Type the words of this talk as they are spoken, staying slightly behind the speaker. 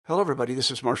Hello, everybody. This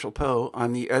is Marshall Poe.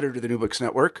 I'm the editor of the New Books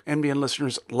Network. NBN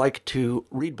listeners like to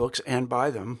read books and buy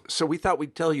them. So we thought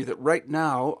we'd tell you that right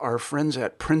now, our friends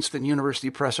at Princeton University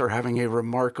Press are having a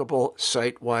remarkable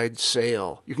site-wide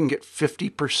sale. You can get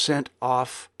 50%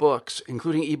 off books,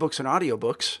 including ebooks and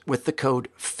audiobooks, with the code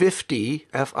 50,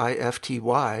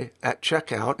 F-I-F-T-Y, at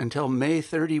checkout until May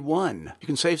 31. You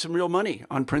can save some real money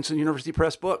on Princeton University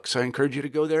Press books. I encourage you to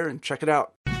go there and check it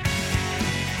out.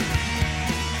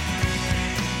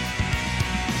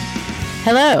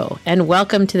 Hello, and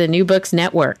welcome to the New Books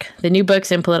Network, the New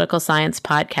Books in Political Science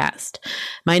podcast.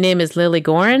 My name is Lily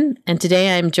Gorin, and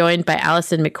today I'm joined by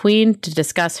Alison McQueen to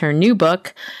discuss her new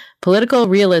book, Political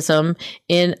Realism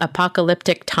in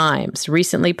Apocalyptic Times,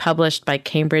 recently published by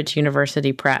Cambridge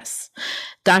University Press.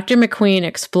 Dr. McQueen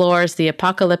explores the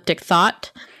apocalyptic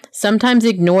thought, sometimes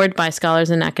ignored by scholars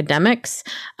and academics,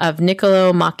 of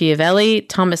Niccolo Machiavelli,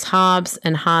 Thomas Hobbes,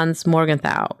 and Hans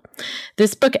Morgenthau.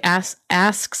 This book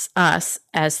asks us,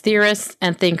 as theorists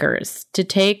and thinkers, to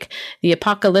take the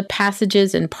apocalyptic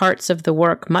passages and parts of the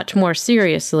work much more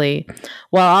seriously,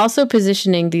 while also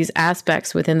positioning these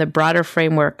aspects within the broader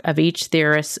framework of each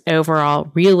theorist's overall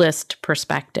realist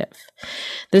perspective.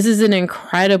 This is an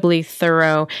incredibly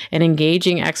thorough and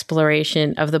engaging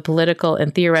exploration of the political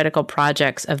and theoretical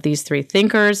projects of these three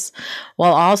thinkers,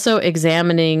 while also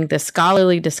examining the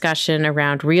scholarly discussion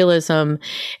around realism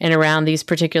and around these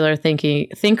particular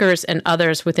thinkers and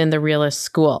others within the realist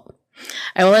school.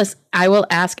 I will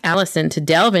ask Alison to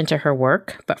delve into her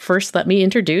work, but first let me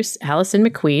introduce Alison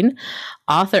McQueen,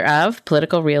 author of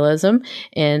Political Realism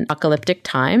in Apocalyptic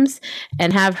Times,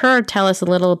 and have her tell us a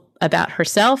little about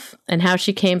herself and how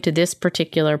she came to this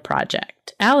particular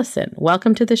project. Alison,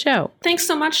 welcome to the show. Thanks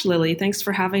so much, Lily. Thanks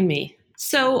for having me.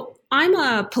 So I'm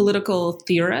a political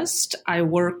theorist. I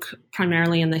work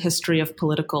primarily in the history of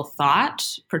political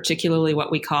thought, particularly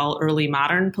what we call early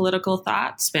modern political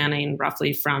thought, spanning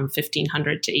roughly from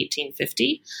 1500 to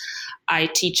 1850. I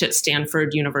teach at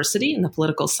Stanford University in the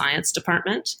political science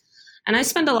department. And I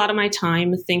spend a lot of my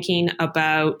time thinking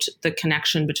about the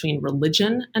connection between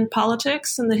religion and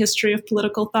politics in the history of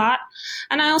political thought.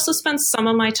 And I also spend some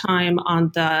of my time on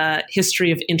the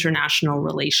history of international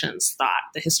relations thought,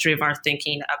 the history of our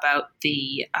thinking about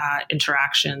the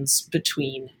interactions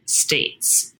between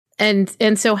states.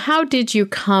 And so how did you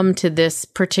come to this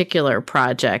particular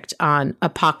project on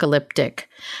apocalyptic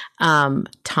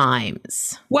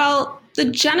times? Well, the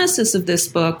genesis of this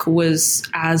book was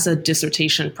as a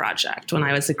dissertation project when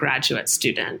I was a graduate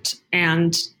student.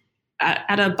 And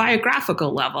at a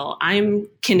biographical level, I'm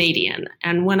Canadian.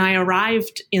 And when I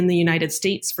arrived in the United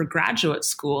States for graduate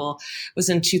school, it was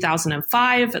in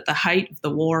 2005 at the height of the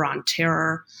War on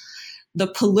Terror. The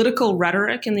political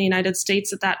rhetoric in the United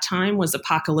States at that time was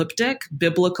apocalyptic.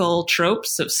 Biblical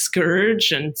tropes of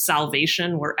scourge and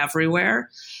salvation were everywhere.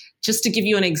 Just to give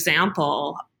you an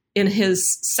example, in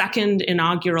his second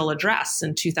inaugural address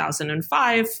in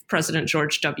 2005, President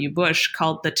George W. Bush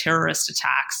called the terrorist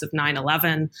attacks of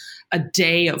 9/11 a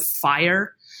day of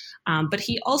fire. But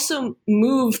he also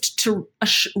moved to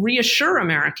reassure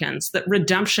Americans that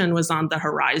redemption was on the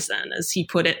horizon. As he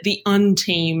put it, the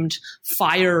untamed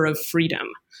fire of freedom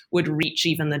would reach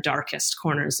even the darkest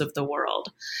corners of the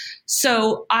world.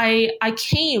 So I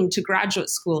came to graduate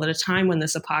school at a time when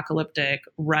this apocalyptic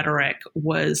rhetoric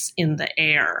was in the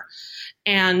air.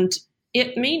 And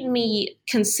it made me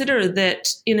consider that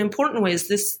in important ways,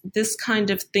 this kind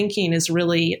of thinking is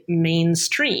really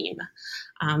mainstream.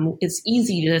 It's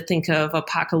easy to think of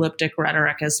apocalyptic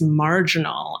rhetoric as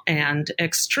marginal and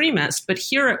extremist, but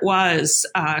here it was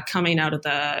coming out of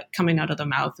the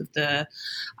mouth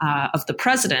of the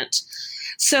president.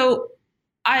 So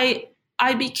I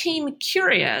became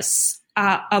curious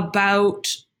about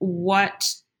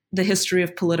what the history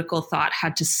of political thought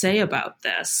had to say about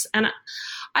this, and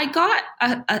I got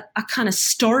a kind of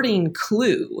starting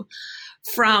clue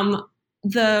from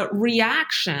the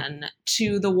reaction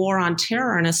to the war on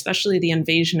terror, and especially the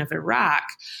invasion of Iraq,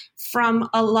 from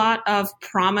a lot of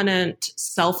prominent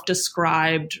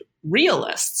self-described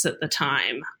realists at the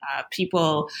time,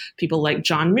 people like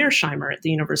John Mearsheimer at the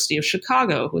University of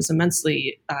Chicago, who was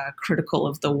immensely critical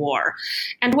of the war.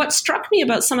 And what struck me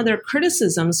about some of their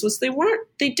criticisms was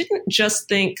they didn't just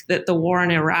think that the war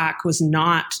in Iraq was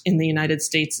not in the United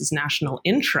States' national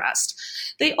interest.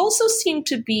 They also seemed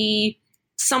to be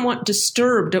somewhat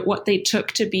disturbed at what they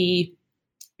took to be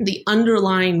the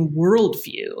underlying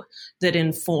worldview that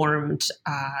informed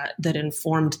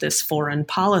this foreign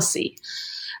policy.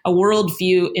 A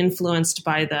worldview influenced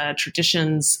by the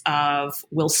traditions of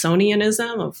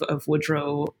Wilsonianism, of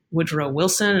Woodrow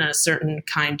Wilson, and a certain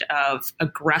kind of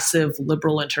aggressive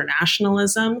liberal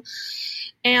internationalism.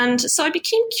 And so I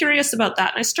became curious about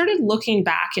that. And I started looking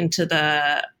back into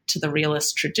the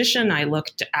realist tradition. I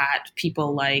looked at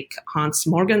people like Hans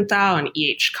Morgenthau and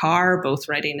E.H. Carr, both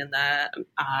writing in the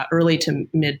early to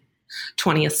mid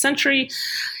 20th century.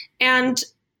 And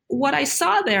what I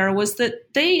saw there was that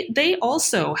they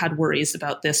also had worries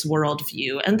about this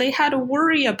worldview, and they had a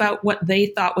worry about what they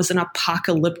thought was an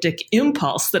apocalyptic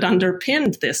impulse that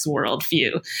underpinned this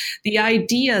worldview. The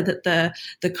idea that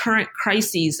the current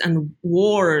crises and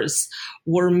wars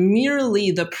were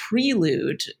merely the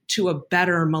prelude to a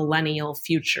better millennial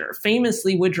future.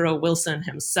 Famously, Woodrow Wilson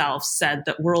himself said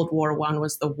that World War I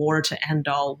was the war to end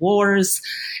all wars,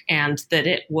 and that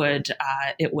it would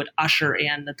usher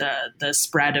in the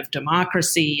spread of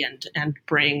democracy and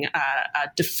bring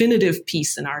a definitive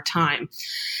peace in our time.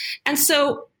 And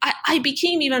so I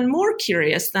became even more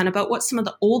curious then about what some of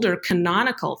the older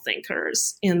canonical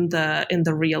thinkers in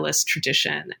the realist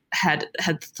tradition had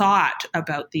thought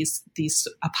about these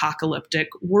apocalyptic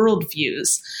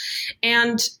worldviews.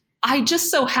 And I just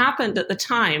so happened at the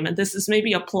time, and this is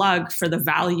maybe a plug for the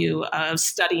value of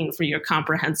studying for your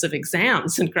comprehensive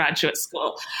exams in graduate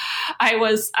school, I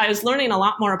was learning a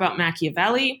lot more about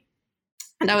Machiavelli.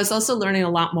 And I was also learning a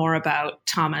lot more about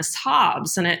Thomas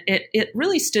Hobbes. And it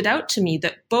really stood out to me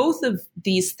that both of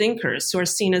these thinkers, who are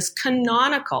seen as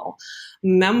canonical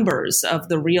members of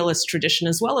the realist tradition,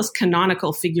 as well as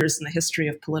canonical figures in the history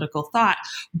of political thought,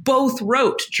 both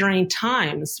wrote during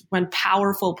times when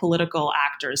powerful political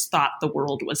actors thought the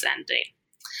world was ending.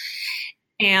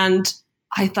 And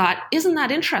I thought, isn't that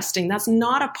interesting? That's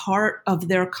not a part of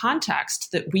their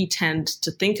context that we tend to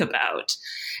think about.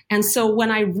 And so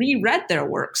when I reread their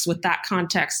works with that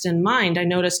context in mind, I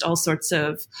noticed all sorts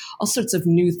of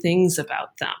new things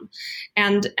about them.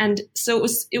 And so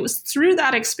it was through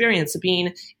that experience of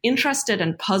being interested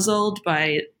and puzzled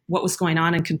by what was going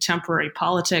on in contemporary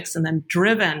politics, and then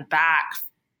driven back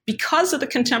because of the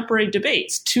contemporary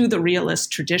debates to the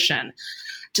realist tradition,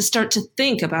 to start to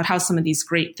think about how some of these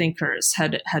great thinkers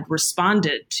had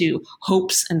responded to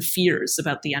hopes and fears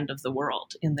about the end of the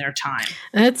world in their time.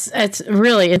 It's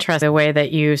really interesting the way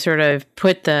that you sort of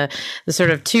put the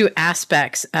sort of two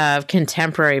aspects of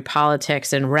contemporary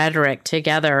politics and rhetoric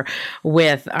together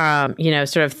with,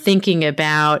 sort of thinking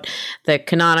about the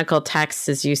canonical texts,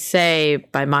 as you say,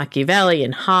 by Machiavelli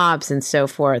and Hobbes and so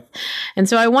forth. And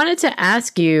so I wanted to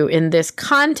ask you in this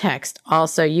context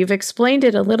also, you've explained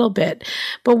it a little bit,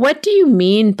 but what do you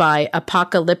mean by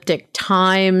apocalyptic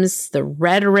times, the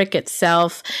rhetoric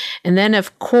itself, and then,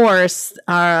 of course,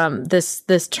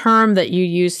 this term that you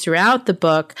use throughout the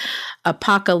book,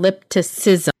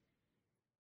 apocalypticism?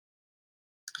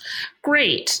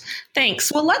 Great,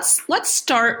 thanks. Well, let's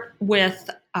start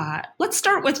with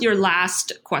your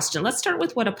last question. Let's start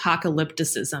with what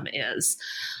apocalypticism is.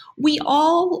 We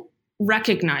all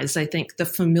recognize, I think, the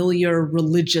familiar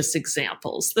religious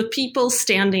examples, the people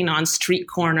standing on street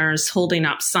corners, holding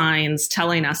up signs,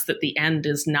 telling us that the end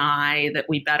is nigh, that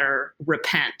we better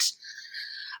repent.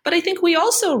 But I think we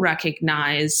also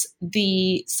recognize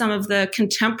some of the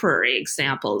contemporary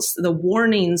examples, the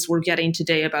warnings we're getting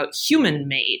today about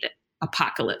human-made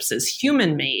apocalypses,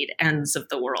 human-made ends of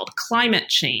the world, climate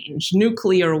change,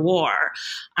 nuclear war.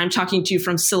 I'm talking to you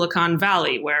from Silicon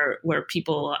Valley, where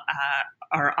people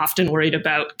are often worried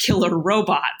about killer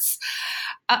robots.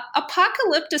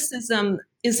 Apocalypticism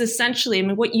is essentially,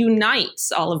 what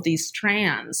unites all of these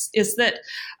strands is that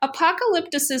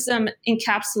apocalypticism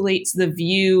encapsulates the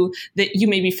view that you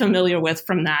may be familiar with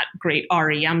from that great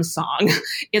REM song.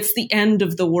 It's the end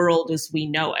of the world as we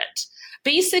know it.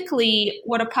 Basically,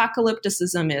 what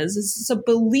apocalypticism is a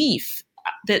belief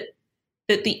that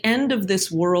the end of this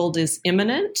world is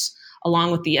imminent,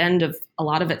 along with the end of a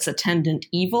lot of its attendant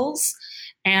evils,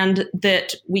 and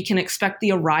that we can expect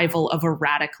the arrival of a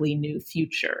radically new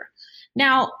future.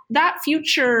 Now, that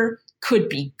future could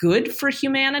be good for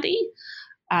humanity.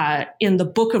 In the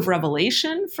book of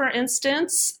Revelation, for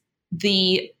instance,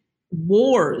 the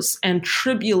wars and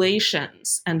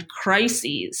tribulations and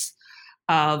crises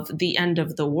of the end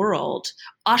of the world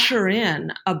usher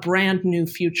in a brand new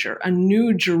future, a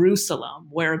new Jerusalem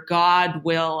where God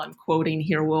will, I'm quoting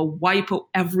here, will wipe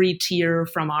every tear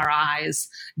from our eyes.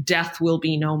 Death will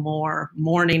be no more.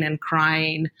 Mourning and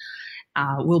crying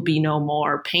will be no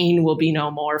more. Pain will be no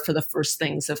more, for the first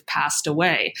things have passed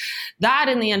away. That,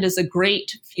 in the end, is a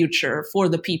great future for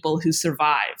the people who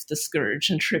survive the scourge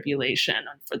and tribulation,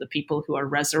 and for the people who are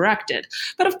resurrected.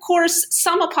 But of course,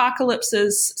 some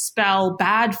apocalypses spell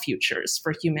bad futures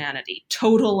for humanity,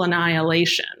 total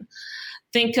annihilation.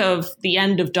 think of the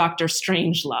end of Dr.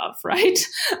 Strangelove, right?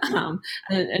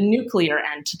 A nuclear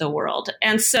end to the world.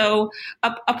 And so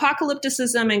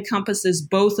apocalypticism encompasses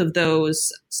both of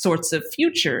those sorts of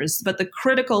futures, but the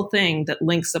critical thing that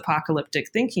links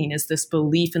apocalyptic thinking is this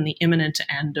belief in the imminent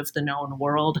end of the known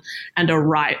world and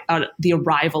the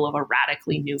arrival of a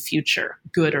radically new future,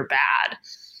 good or bad.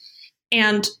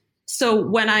 And so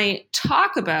when I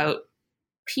talk about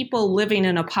people living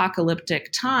in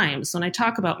apocalyptic times, when I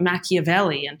talk about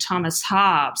Machiavelli and Thomas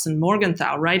Hobbes and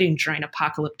Morgenthau writing during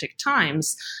apocalyptic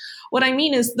times, what I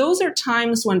mean is those are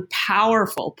times when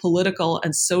powerful political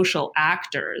and social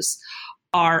actors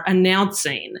are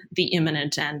announcing the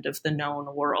imminent end of the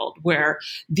known world, where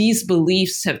these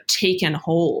beliefs have taken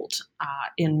hold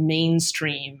in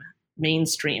mainstream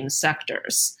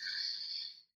sectors.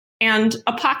 And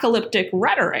apocalyptic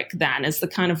rhetoric, then, is the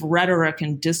kind of rhetoric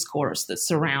and discourse that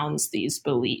surrounds these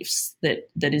beliefs, that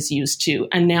is used to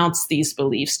announce these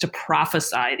beliefs, to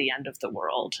prophesy the end of the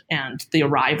world and the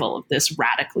arrival of this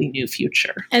radically new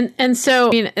future. And so, I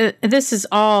mean, this is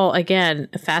all, again,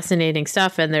 fascinating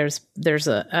stuff. And there's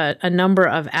a number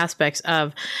of aspects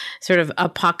of sort of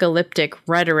apocalyptic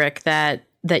rhetoric that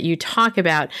you talk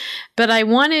about. But I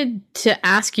wanted to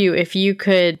ask you if you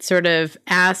could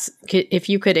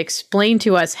explain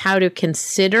to us how to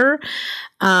consider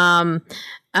the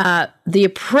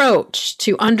approach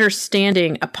to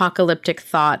understanding apocalyptic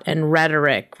thought and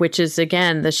rhetoric, which is,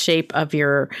 again, the shape of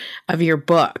your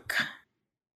book.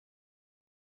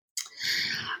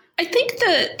 I think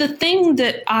the thing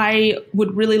that I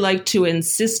would really like to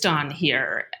insist on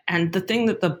here, and the thing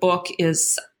that the book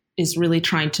is really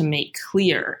trying to make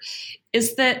clear,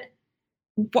 is that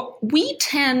we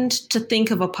tend to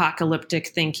think of apocalyptic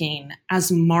thinking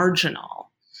as marginal,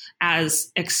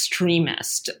 as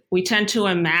extremist. We tend to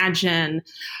imagine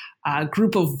a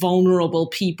group of vulnerable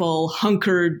people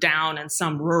hunkered down in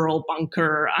some rural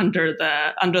bunker under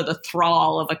the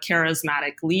thrall of a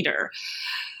charismatic leader.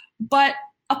 But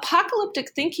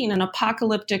apocalyptic thinking and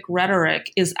apocalyptic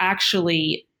rhetoric is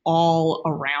actually all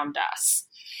around us.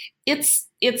 It's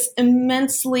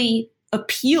immensely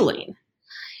appealing.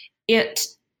 It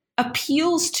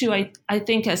appeals to, I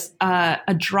think, as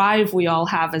a drive we all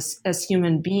have as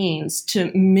human beings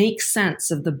to make sense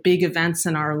of the big events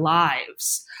in our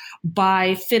lives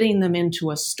by fitting them into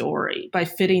a story, by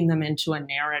fitting them into a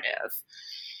narrative.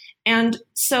 And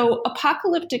so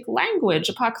apocalyptic language,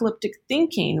 apocalyptic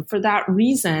thinking, for that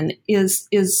reason,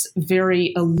 is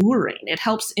very alluring. It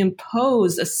helps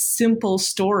impose a simple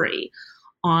story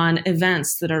on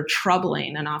events that are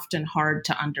troubling and often hard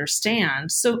to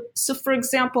understand. So for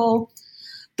example,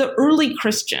 the early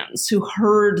Christians who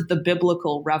heard the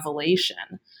biblical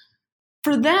revelation,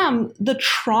 for them, the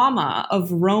trauma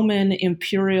of Roman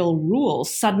imperial rule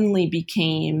suddenly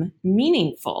became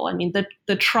meaningful. I mean,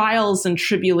 the trials and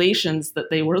tribulations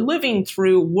that they were living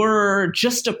through were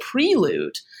just a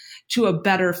prelude to a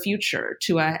better future,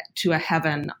 to a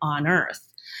heaven on earth.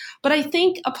 But I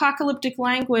think apocalyptic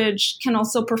language can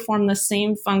also perform the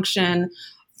same function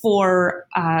for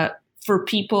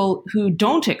people who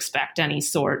don't expect any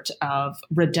sort of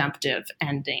redemptive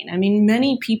ending. I mean,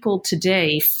 many people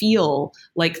today feel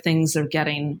like things are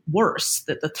getting worse,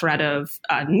 that the threat of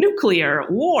nuclear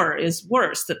war is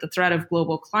worse, that the threat of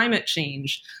global climate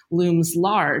change looms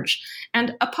large. And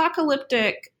an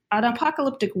apocalyptic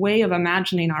way of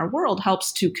imagining our world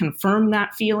helps to confirm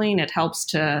that feeling. It helps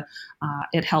to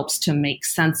make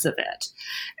sense of it.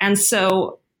 And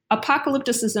so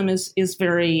apocalypticism is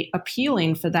very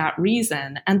appealing for that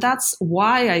reason. And that's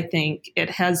why I think it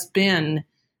has been,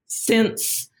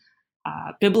 since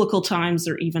biblical times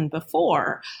or even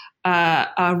before,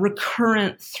 a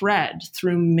recurrent thread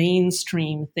through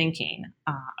mainstream thinking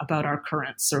about our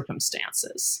current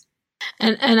circumstances.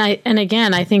 And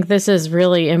again, I think this is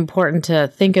really important to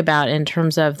think about in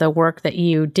terms of the work that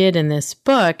you did in this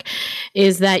book,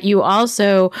 is that you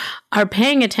also are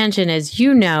paying attention, as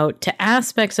you note, to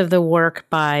aspects of the work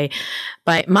by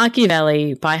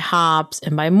Machiavelli, by Hobbes,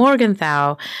 and by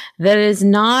Morgenthau that is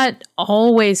not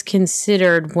always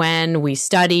considered when we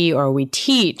study or we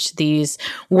teach these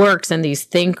works and these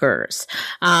thinkers.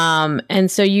 And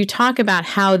so you talk about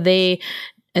how they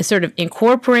sort of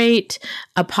incorporate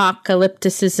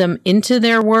apocalypticism into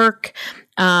their work,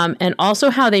 and also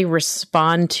how they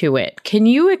respond to it. Can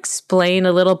you explain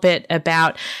a little bit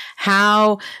about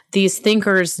how these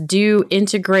thinkers do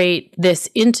integrate this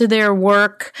into their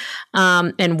work,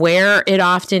 and where it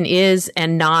often is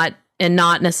and not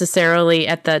necessarily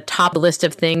at the top list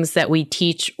of things that we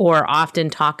teach or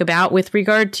often talk about with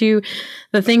regard to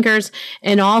the thinkers?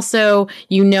 And also,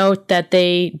 you note that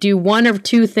they do one of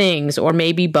two things, or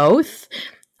maybe both.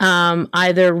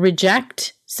 either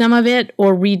reject some of it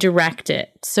or redirect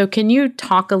it. So can you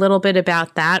talk a little bit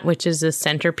about that, which is a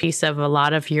centerpiece of a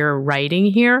lot of your writing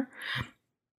here?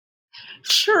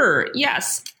 Sure,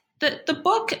 yes. The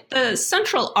book, the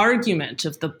central argument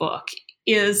of the book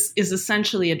is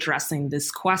essentially addressing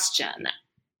this question.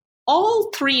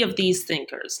 All three of these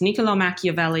thinkers, Niccolo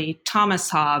Machiavelli, Thomas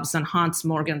Hobbes, and Hans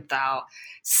Morgenthau,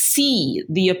 see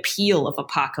the appeal of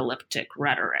apocalyptic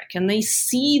rhetoric, and they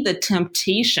see the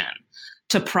temptation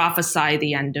to prophesy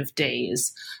the end of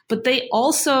days, but they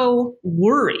also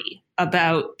worry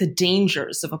about the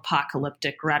dangers of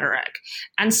apocalyptic rhetoric.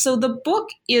 And so the book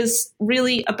is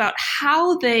really about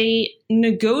how they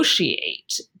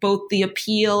negotiate both the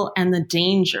appeal and the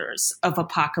dangers of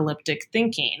apocalyptic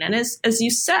thinking. And as you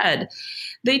said,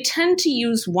 they tend to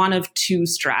use one of two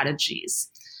strategies.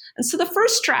 And so the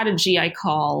first strategy I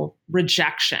call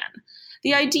rejection.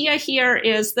 The idea here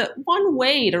is that one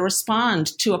way to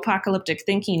respond to apocalyptic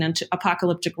thinking and to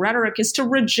apocalyptic rhetoric is to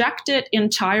reject it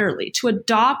entirely, to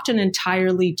adopt an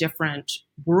entirely different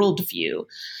worldview.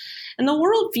 And the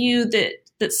worldview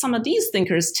that some of these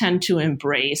thinkers tend to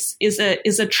embrace is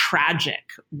a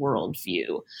tragic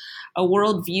worldview, a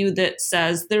worldview that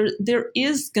says there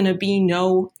is going to be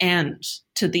no end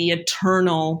to the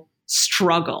eternal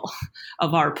struggle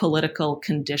of our political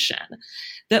condition,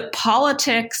 that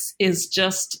politics is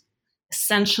just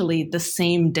essentially the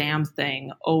same damn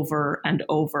thing over and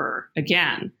over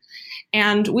again.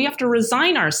 And we have to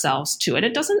resign ourselves to it.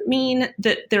 It doesn't mean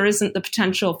that there isn't the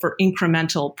potential for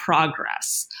incremental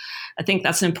progress. I think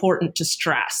that's important to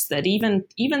stress, that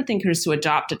even thinkers who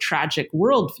adopt a tragic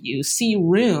worldview see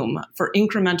room for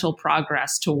incremental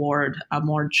progress toward a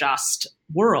more just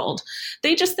world.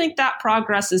 They just think that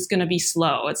progress is going to be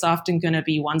slow. It's often going to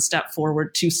be one step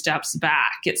forward, two steps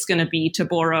back. It's going to be, to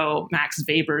borrow Max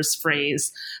Weber's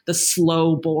phrase, the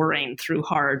slow boring through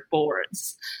hard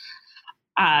boards.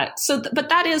 But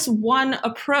that is one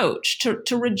approach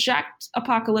to reject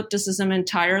apocalypticism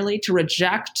entirely, to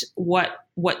reject what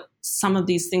some of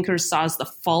these thinkers saw as the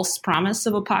false promise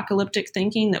of apocalyptic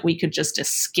thinking, that we could just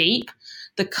escape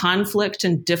the conflict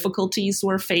and difficulties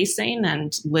we're facing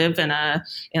and live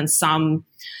in some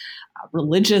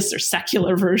religious or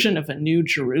secular version of a new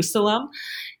Jerusalem.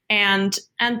 And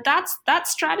that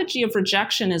strategy of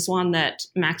rejection is one that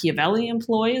Machiavelli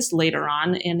employs later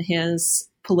on in his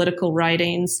political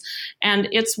writings, and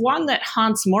it's one that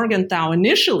Hans Morgenthau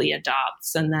initially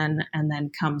adopts and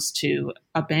then comes to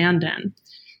abandon.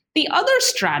 The other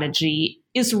strategy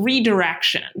is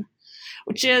redirection,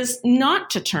 which is not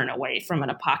to turn away from an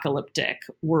apocalyptic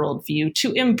worldview,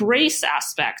 to embrace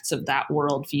aspects of that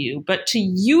worldview, but to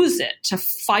use it to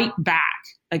fight back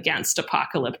against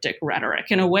apocalyptic rhetoric.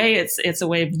 In a way, it's a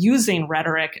way of using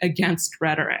rhetoric against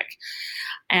rhetoric.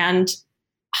 And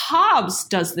Hobbes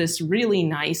does this really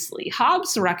nicely.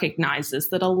 Hobbes recognizes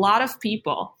that a lot of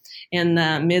people in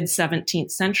the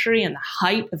mid-17th century, in the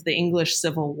height of the English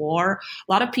Civil War,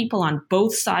 a lot of people on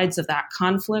both sides of that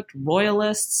conflict,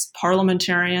 royalists,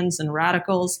 parliamentarians, and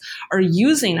radicals, are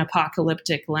using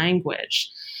apocalyptic language.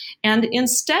 And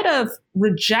instead of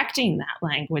rejecting that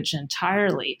language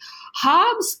entirely,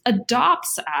 Hobbes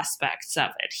adopts aspects of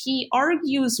it. He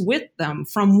argues with them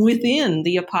from within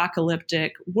the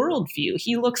apocalyptic worldview.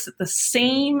 He looks at the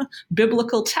same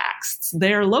biblical texts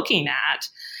they're looking at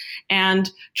and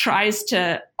tries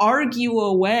to argue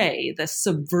away the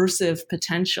subversive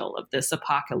potential of this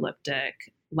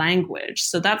apocalyptic language.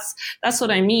 So that's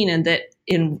what I mean, and that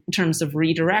in terms of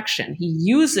redirection, he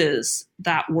uses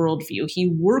that worldview. He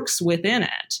works within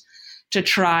it to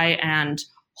try and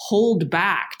hold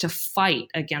back, to fight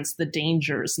against the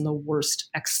dangers and the worst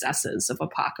excesses of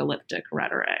apocalyptic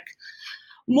rhetoric.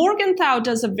 Morgenthau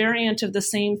does a variant of the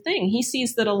same thing. He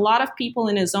sees that a lot of people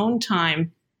in his own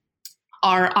time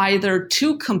are either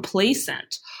too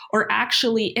complacent or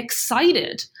actually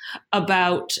excited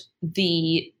about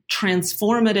the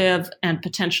transformative and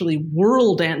potentially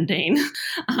world-ending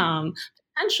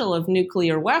potential of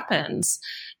nuclear weapons.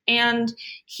 And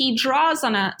he draws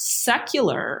on a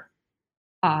secular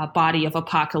body of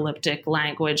apocalyptic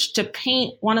language to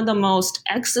paint one of the most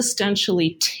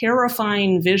existentially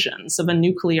terrifying visions of a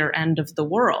nuclear end of the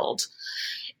world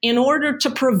in order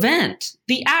to prevent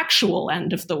the actual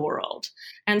end of the world.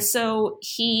 And so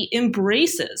he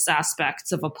embraces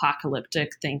aspects of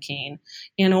apocalyptic thinking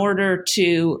in order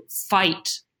to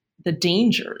fight the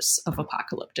dangers of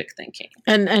apocalyptic thinking.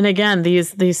 And again,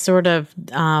 these sort of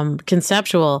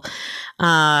conceptual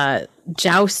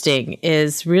jousting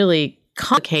is really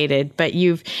complicated, but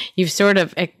you've sort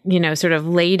of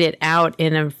laid it out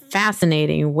in a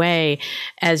fascinating way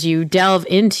as you delve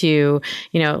into,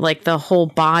 like the whole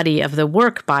body of the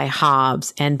work by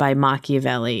Hobbes and by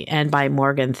Machiavelli and by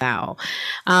Morgenthau.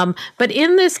 But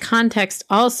in this context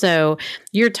also,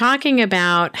 you're talking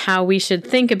about how we should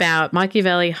think about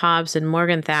Machiavelli, Hobbes, and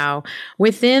Morgenthau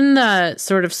within the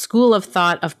sort of school of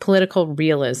thought of political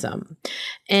realism.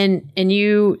 And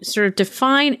you sort of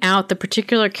define out the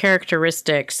particular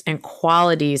characteristics and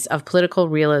qualities of political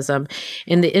realism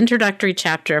in the introductory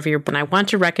chapter of your book. And I want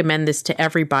to recommend this to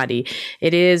everybody.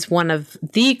 It is one of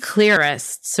the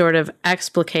clearest sort of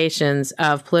explications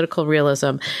of political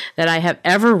realism that I have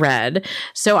ever read.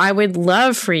 So I would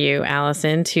love for you,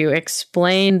 Alison, to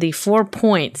explain the 4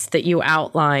 points that you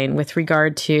outline with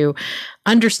regard to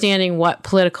understanding what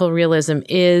political realism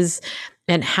is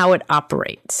and how it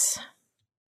operates.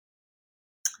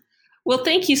 Well,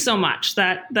 thank you so much.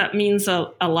 That means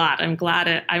a lot. I'm glad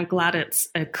it's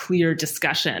a clear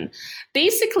discussion.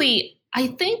 Basically, I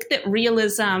think that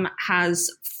realism has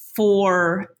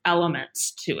 4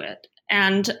 elements to it.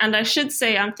 And I should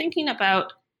say I'm thinking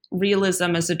about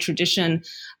realism as a tradition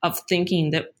of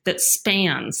thinking that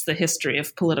spans the history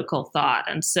of political thought.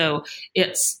 And so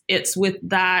it's with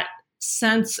that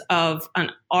sense of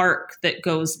an arc that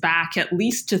goes back at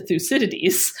least to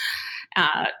Thucydides,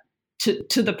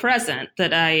 to the present,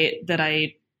 that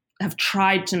I have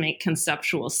tried to make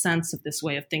conceptual sense of this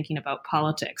way of thinking about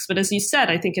politics. But as you said,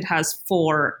 I think it has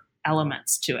 4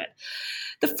 elements to it.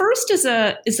 The first is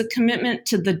a commitment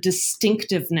to the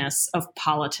distinctiveness of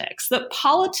politics. That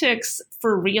politics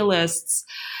for realists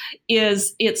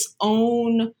is its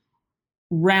own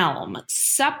realm,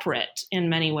 separate in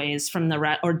many ways from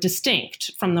or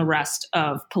distinct from the rest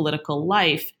of political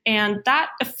life. And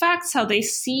that affects how they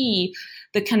see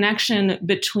the connection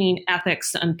between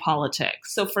ethics and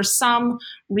politics. So for some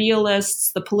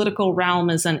realists, the political realm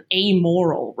is an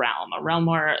amoral realm, a realm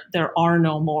where there are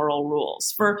no moral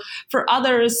rules. For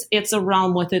others, it's a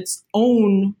realm with its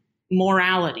own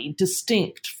morality,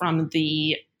 distinct from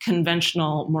the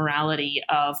conventional morality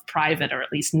of private or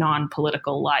at least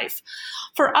non-political life.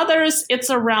 For others, it's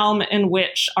a realm in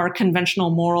which our conventional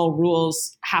moral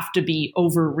rules have to be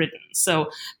overridden.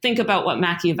 So think about what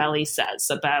Machiavelli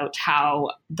says about how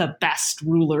the best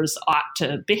rulers ought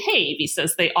to behave. He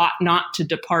says they ought not to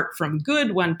depart from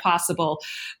good when possible,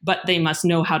 but they must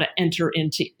know how to enter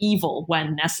into evil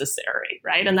when necessary,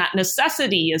 right? And that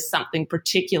necessity is something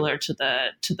particular to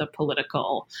the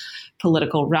political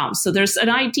realm. So there's an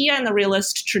idea in the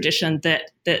realist tradition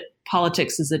that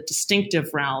politics is a distinctive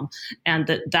realm,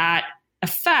 and that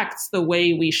affects the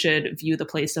way we should view the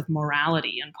place of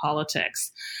morality in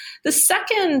politics. The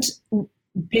second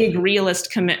big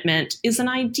realist commitment is an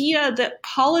idea that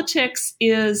politics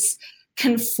is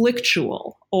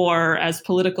conflictual, or as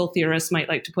political theorists might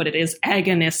like to put it, is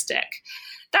agonistic.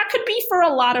 That could be for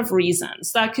a lot of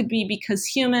reasons. That could be because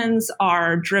humans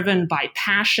are driven by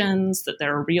passions, that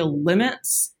there are real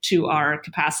limits to our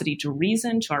capacity to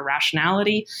reason, to our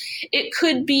rationality. It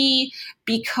could be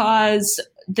because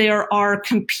there are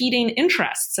competing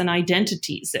interests and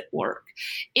identities at work.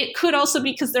 It could also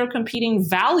be because there are competing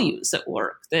values at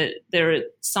work, that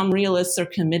some realists are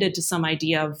committed to some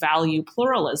idea of value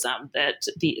pluralism, that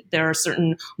there are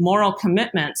certain moral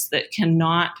commitments that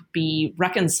cannot be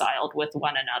reconciled with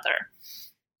one another.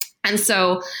 And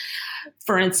so,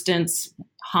 for instance,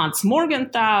 Hans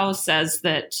Morgenthau says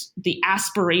that the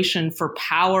aspiration for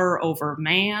power over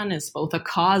man is both a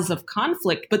cause of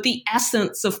conflict, but the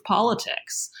essence of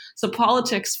politics. So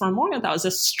politics for Morgenthau is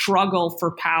a struggle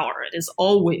for power. It is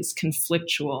always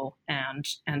conflictual and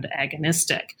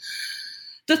agonistic.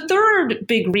 The third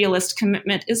big realist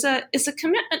commitment is a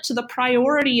commitment to the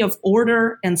priority of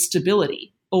order and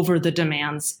stability over the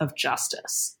demands of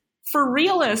justice. For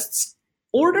realists,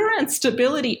 order and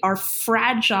stability are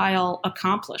fragile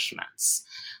accomplishments.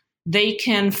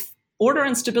 Order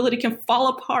and stability can fall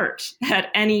apart at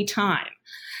any time.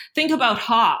 Think about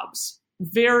Hobbes,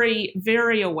 very,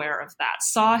 very aware of that,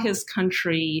 saw his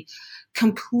country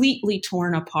completely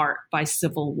torn apart by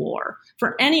civil war.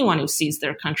 For anyone who sees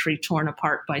their country torn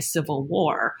apart by civil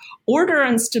war, order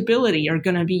and stability are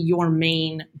going to be your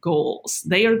main goals.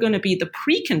 They are going to be the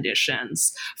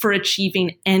preconditions for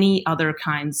achieving any other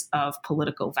kinds of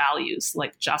political values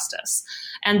like justice.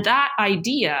 And that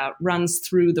idea runs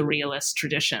through the realist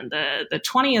tradition. The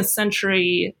 20th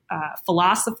century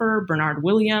philosopher Bernard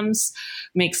Williams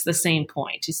makes the same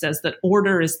point. He says that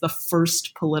order is the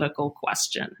first political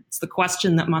question. It's the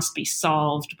question that must be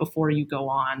solved before you go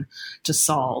on to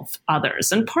solve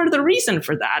others. And part of the reason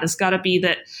for that has got to be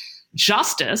that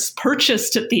justice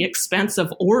purchased at the expense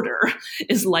of order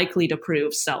is likely to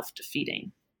prove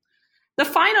self-defeating. The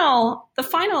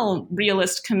final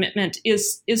realist commitment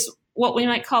is what we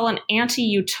might call an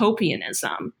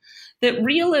anti-utopianism, that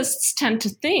realists tend to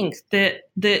think that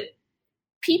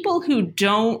people who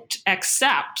don't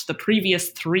accept the previous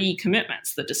three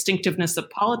commitments, the distinctiveness of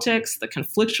politics, the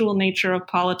conflictual nature of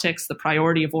politics, the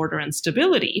priority of order and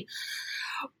stability,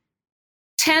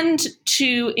 tend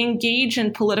to engage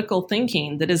in political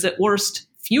thinking that is at worst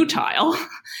futile.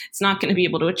 It's not going to be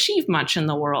able to achieve much in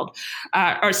the world.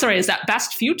 Is at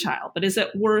best futile, but is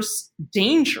at worst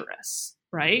dangerous,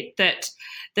 right? That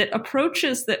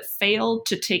approaches that fail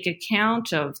to take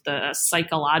account of the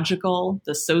psychological,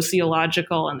 the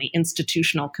sociological, and the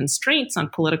institutional constraints on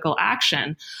political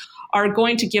action are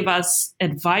going to give us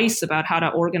advice about how to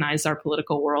organize our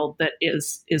political world that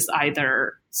is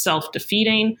either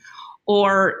self-defeating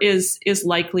or is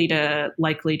likely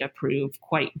to prove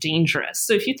quite dangerous.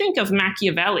 So if you think of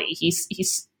Machiavelli,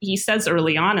 he says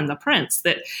early on in The Prince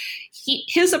that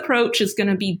his approach is going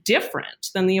to be different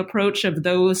than the approach of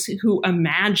those who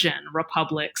imagine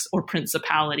republics or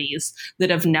principalities that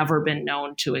have never been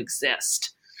known to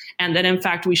exist. And that, in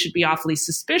fact, we should be awfully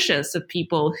suspicious of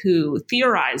people who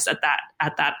theorize at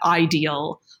that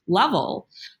ideal level,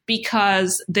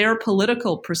 because their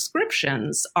political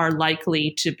prescriptions are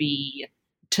likely to be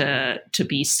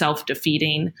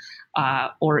self-defeating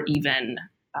or even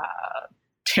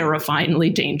terrifyingly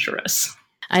dangerous.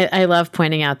 I love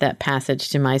pointing out that passage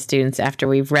to my students after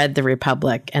we've read The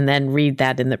Republic and then read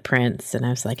that in The Prince. And I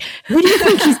was like, who do you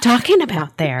think he's talking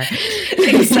about there?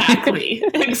 Exactly.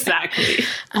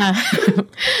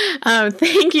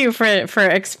 Thank you for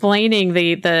explaining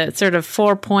the sort of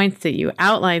 4 points that you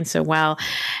outlined so well.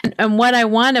 And what I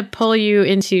want to pull you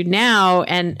into now,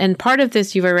 and part of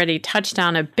this you've already touched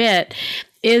on a bit,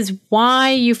 is why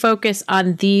you focus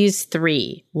on these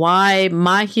three. Why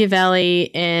Machiavelli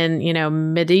in,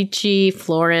 Medici,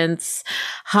 Florence,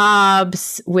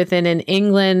 Hobbes within an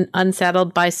England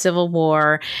unsettled by civil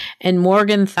war, and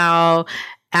Morgenthau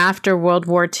after World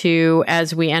War II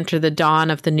as we enter the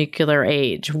dawn of the nuclear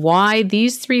age. Why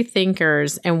these three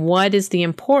thinkers, and what is the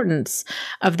importance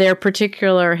of their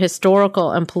particular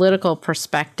historical and political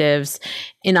perspectives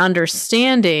in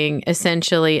understanding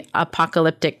essentially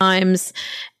apocalyptic times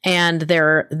and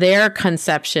their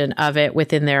conception of it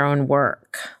within their own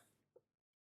work?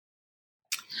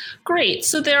 Great.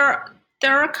 So there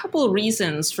are a couple of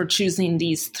reasons for choosing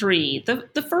these three.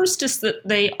 The first is that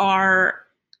they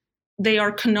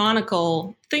are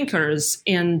canonical thinkers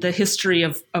in the history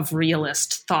of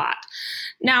realist thought.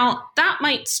 Now, that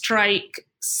might strike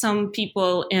some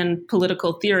people in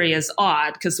political theory as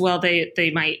odd, because, well,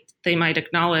 they might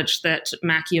acknowledge that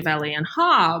Machiavelli and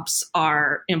Hobbes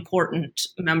are important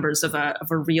members of a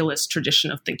realist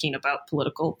tradition of thinking about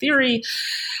political theory.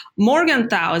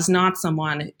 Morgenthau is not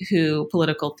someone who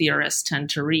political theorists tend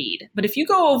to read. But if you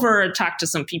go over and talk to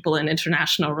some people in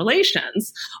international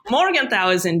relations, Morgenthau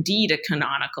is indeed a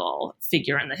canonical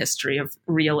figure in the history of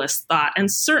realist thought,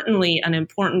 and certainly an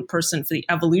important person for the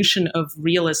evolution of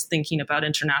realist thinking about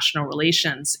international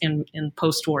relations in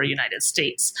post-war United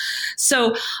States.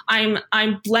 So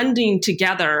I'm blending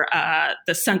together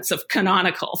the sense of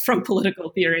canonical from political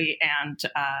theory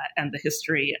and the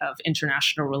history of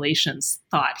international relations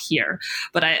thought here.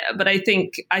 But I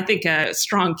think a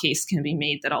strong case can be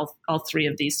made that all three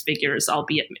of these figures,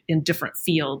 albeit in different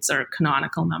fields, are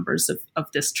canonical members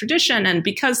of this tradition. And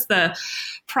because the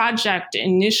project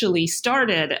initially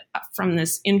started from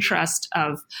this interest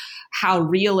of how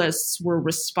realists were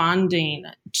responding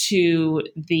to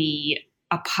the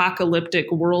apocalyptic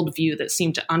worldview that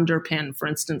seemed to underpin, for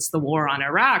instance, the war on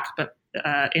Iraq, but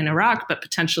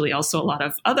potentially also a lot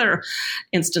of other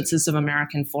instances of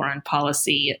American foreign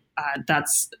policy.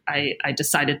 I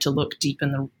decided to look deep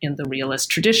in the realist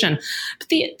tradition. But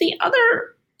the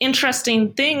other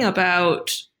interesting thing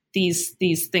about these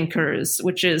thinkers,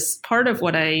 which is part of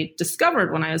what I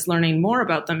discovered when I was learning more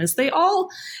about them, is they all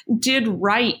did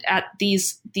write at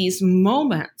these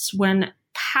moments when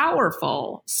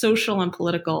powerful social and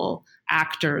political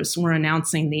actors were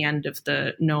announcing the end of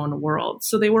the known world.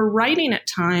 So they were writing at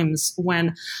times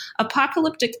when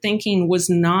apocalyptic thinking was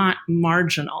not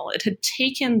marginal. It had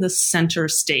taken the center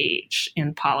stage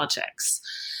in politics.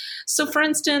 So, for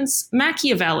instance,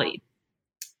 Machiavelli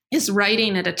is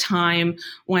writing at a time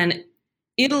when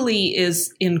Italy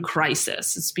is in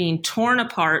crisis. It's being torn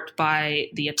apart by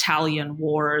the Italian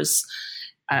wars.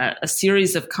 a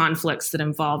series of conflicts that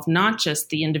involve not just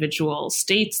the individual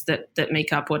states that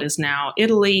make up what is now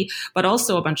Italy, but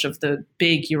also a bunch of the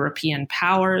big European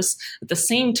powers. At the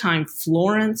same time,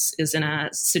 Florence is in a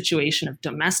situation of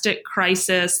domestic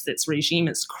crisis. Its regime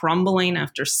is crumbling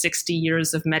after 60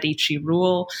 years of Medici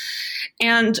rule.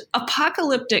 And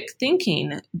apocalyptic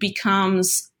thinking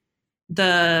becomes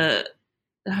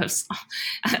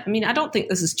I don't think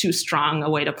this is too strong a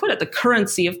way to put it, the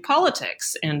currency of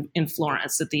politics in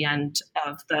Florence at the end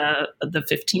of the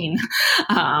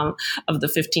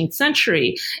 15th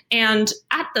century. And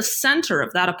at the center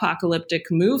of that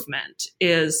apocalyptic movement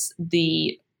is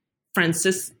the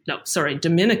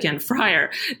Dominican friar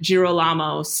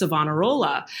Girolamo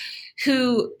Savonarola,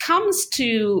 who comes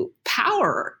to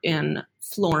power in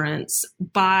Florence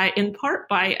in part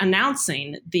by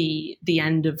announcing the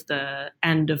end of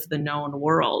the known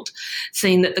world,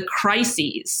 saying that the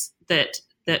crises that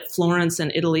Florence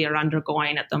and Italy are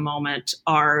undergoing at the moment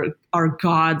are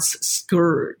God's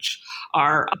scourge,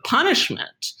 are a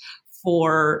punishment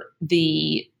for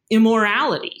the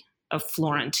immorality of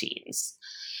Florentines.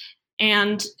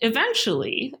 And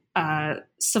eventually,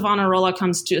 Savonarola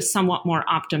comes to a somewhat more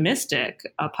optimistic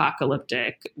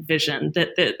apocalyptic vision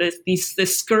that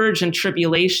this scourge and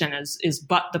tribulation is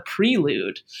but the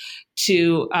prelude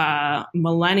to a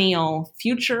millennial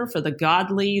future for the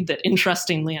godly that,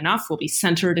 interestingly enough, will be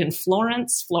centered in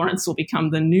Florence. Florence will become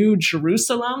the new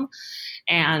Jerusalem,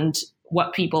 and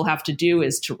what people have to do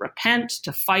is to repent,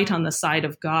 to fight on the side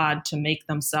of God, to make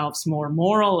themselves more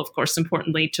moral. Of course,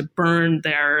 importantly, to burn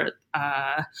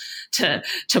to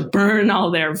burn all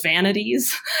their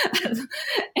vanities.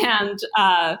 And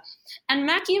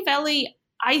Machiavelli,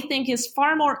 I think, is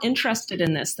far more interested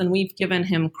in this than we've given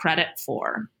him credit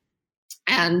for.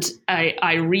 And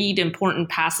I read important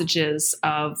passages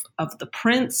of The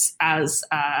Prince as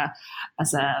a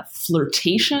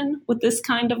flirtation with this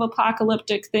kind of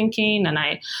apocalyptic thinking. And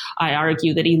I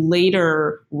argue that he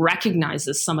later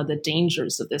recognizes some of the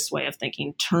dangers of this way of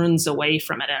thinking, turns away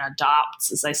from it, and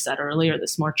adopts, as I said earlier,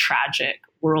 this more tragic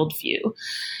worldview.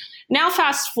 Now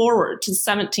fast forward to the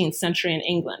 17th century in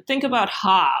England. Think about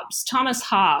Hobbes, Thomas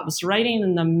Hobbes, writing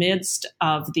in the midst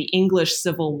of the English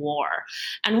Civil War.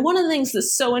 And one of the things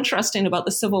that's so interesting about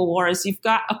the Civil War is you've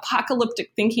got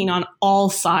apocalyptic thinking on all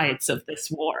sides of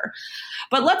this war.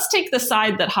 But let's take the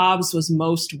side that Hobbes was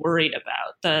most worried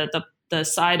about, the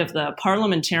side of the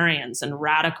parliamentarians and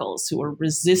radicals who were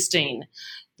resisting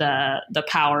the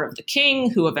power of the king,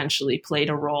 who eventually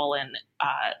played a role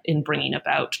in bringing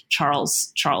about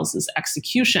Charles's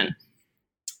execution.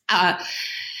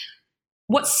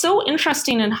 What's so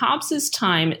interesting in Hobbes's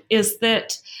time is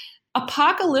that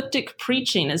apocalyptic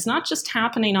preaching is not just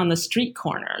happening on the street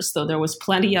corners, though there was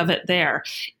plenty of it there.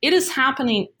 It is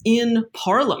happening in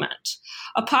Parliament.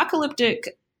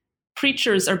 Apocalyptic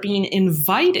preachers are being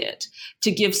invited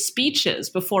to give speeches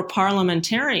before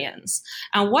parliamentarians.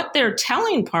 And what they're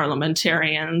telling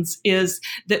parliamentarians is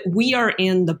that we are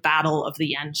in the battle of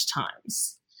the end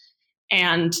times.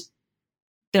 And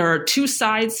there are two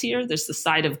sides here. There's the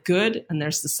side of good and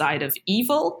there's the side of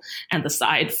evil. And the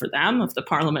side for them of the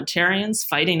parliamentarians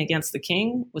fighting against the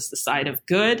king was the side of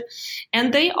good.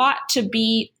 And they ought to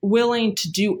be willing to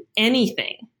do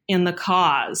anything in the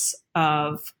cause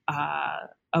of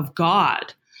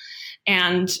God.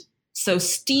 And so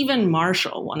Stephen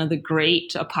Marshall, one of the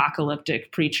great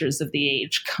apocalyptic preachers of the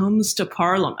age, comes to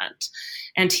Parliament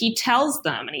and he tells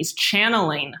them, and he's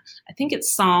channeling, I think it's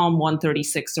Psalm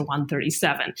 136 or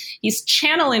 137. He's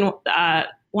channeling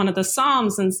one of the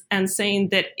Psalms and saying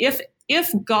that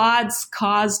if God's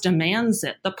cause demands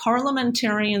it, the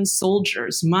parliamentarian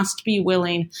soldiers must be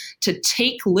willing to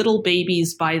take little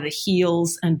babies by the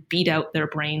heels and beat out their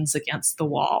brains against the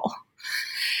wall.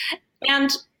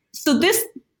 And so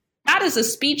that is a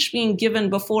speech being given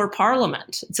before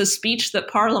Parliament. It's a speech that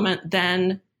Parliament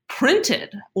then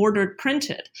ordered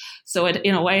printed. So it,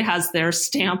 in a way, has their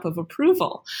stamp of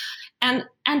approval. And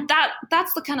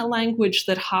that's the kind of language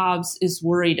that Hobbes is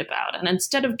worried about. And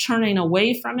instead of turning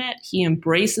away from it, he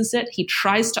embraces it. He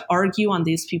tries to argue on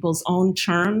these people's own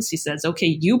terms. He says, okay,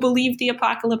 you believe the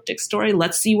apocalyptic story.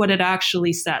 Let's see what it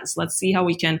actually says. Let's see how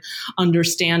we can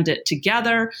understand it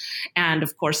together. And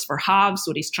of course, for Hobbes,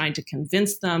 what he's trying to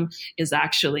convince them is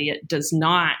actually it does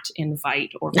not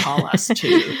invite or call us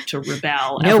to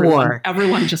rebel. No war.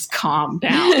 Everyone just calm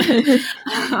down.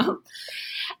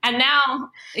 And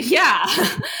now,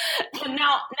 and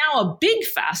now a big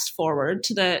fast forward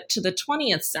to the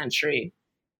 20th century.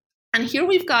 And here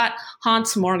we've got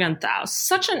Hans Morgenthau,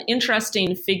 such an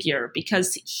interesting figure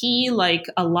because he, like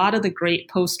a lot of the great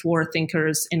post-war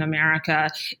thinkers in America,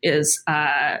 is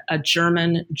a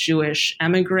German Jewish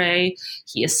emigre.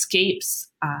 He escapes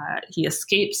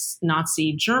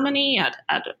Nazi Germany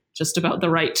at just about the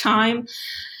right time,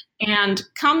 and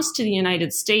comes to the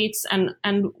United States. And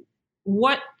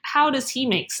how does he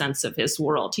make sense of his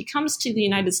world? He comes to the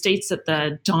United States at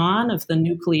the dawn of the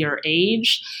nuclear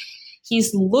age.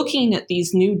 He's looking at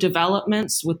these new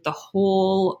developments with the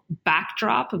whole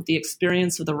backdrop of the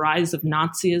experience of the rise of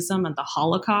Nazism and the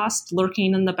Holocaust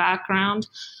lurking in the background.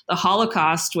 The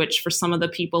Holocaust, which for some of the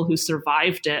people who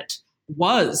survived it,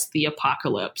 was the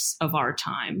apocalypse of our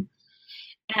time.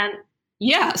 And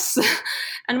yes,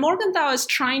 and Morgenthau is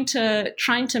trying to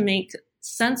make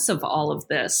sense of all of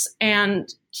this.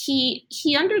 And he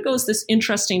undergoes this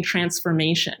interesting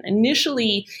transformation.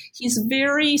 Initially, he's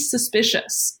very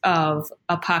suspicious of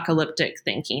apocalyptic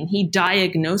thinking. He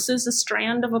diagnoses a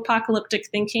strand of apocalyptic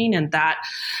thinking and that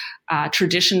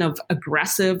tradition of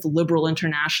aggressive liberal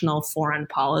international foreign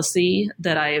policy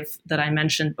that I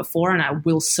mentioned before, and a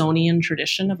Wilsonian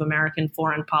tradition of American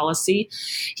foreign policy.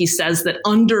 He says that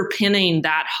underpinning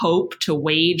that hope to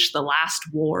wage the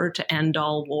last war, to end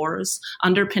all wars,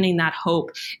 underpinning that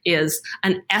hope is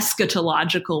an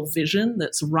eschatological vision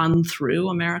that's run through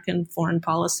American foreign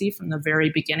policy from the very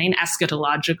beginning.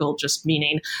 Eschatological just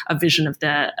meaning a vision of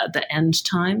the end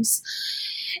times.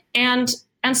 And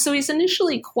so he's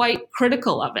initially quite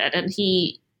critical of it. And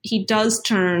he does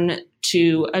turn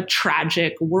to a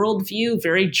tragic worldview,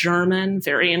 very German,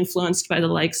 very influenced by the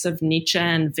likes of Nietzsche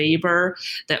and Weber,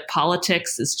 that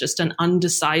politics is just an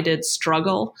undecided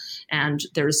struggle and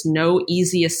there's no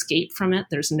easy escape from it.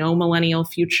 There's no millennial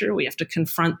future. We have to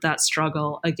confront that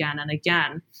struggle again and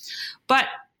again. But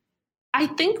I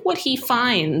think what he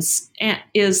finds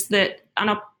is that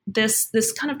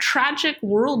this kind of tragic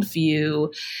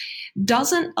worldview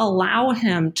doesn't allow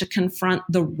him to confront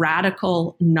the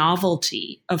radical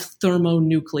novelty of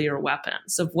thermonuclear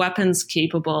weapons, of weapons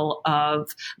capable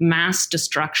of mass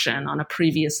destruction on a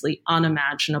previously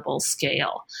unimaginable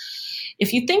scale.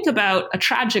 If you think about a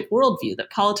tragic worldview, that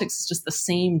politics is just the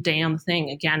same damn thing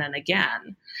again and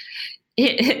again,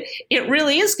 it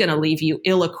really is going to leave you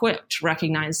ill-equipped to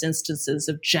recognize instances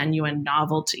of genuine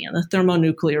novelty. And the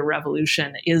thermonuclear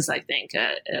revolution is, I think,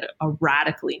 a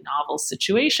radically novel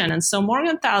situation. And so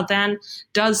Morgenthau then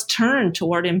does turn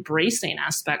toward embracing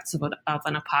aspects of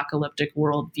an apocalyptic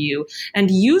worldview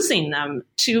and using them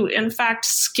to, in fact,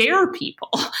 scare people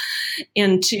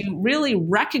into really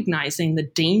recognizing the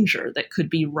danger that could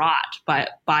be wrought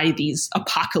by these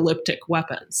apocalyptic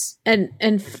weapons.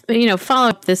 And follow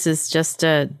up, this is just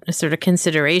a sort of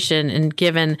consideration, and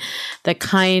given the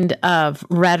kind of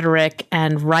rhetoric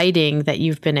and writing that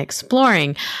you've been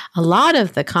exploring, a lot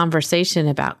of the conversation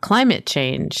about climate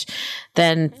change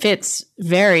then fits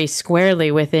very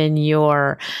squarely within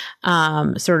your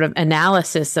sort of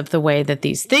analysis of the way that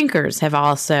these thinkers have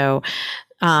also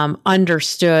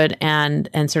understood and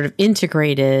sort of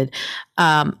integrated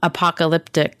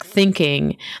apocalyptic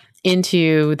thinking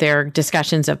into their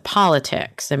discussions of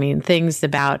politics. I mean, things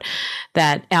about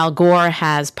that Al Gore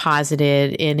has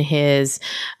posited in his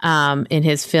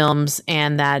films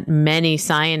and that many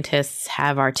scientists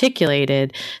have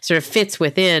articulated sort of fits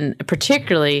within,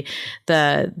 particularly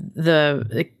the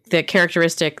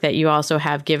characteristic that you also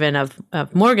have given of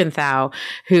Morgenthau,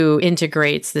 who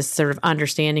integrates this sort of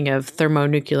understanding of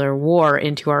thermonuclear war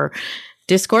into our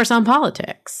discourse on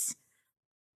politics.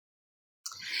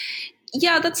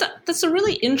 Yeah, that's a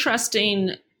really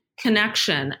interesting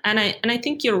connection, and I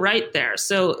think you're right there.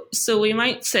 So we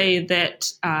might say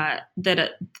that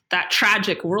that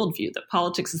tragic worldview, that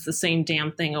politics is the same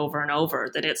damn thing over and over,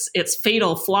 that its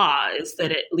fatal flaw is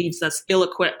that it leaves us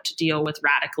ill-equipped to deal with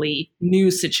radically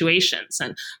new situations.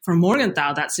 And for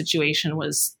Morgenthau, that situation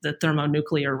was the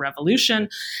thermonuclear revolution,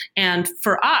 and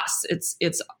for us,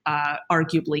 it's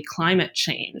arguably climate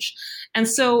change. And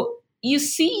so you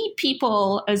see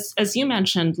people, as you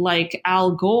mentioned, like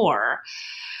Al Gore,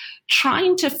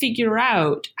 trying to figure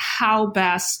out how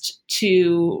best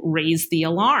to raise the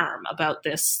alarm about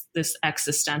this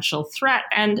existential threat,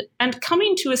 and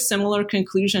coming to a similar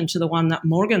conclusion to the one that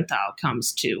Morgenthau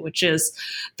comes to, which is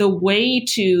the way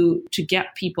to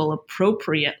get people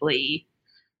appropriately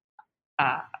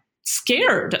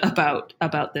scared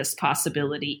about this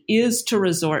possibility is to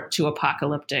resort to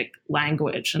apocalyptic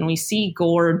language. And we see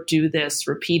Gore do this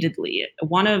repeatedly.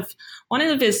 One of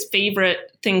his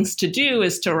favorite things to do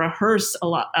is to rehearse a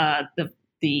lot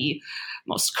the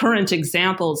most current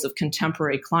examples of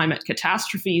contemporary climate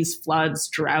catastrophes, floods,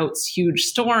 droughts, huge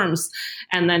storms,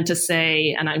 and then to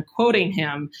say, and I'm quoting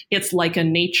him, it's like a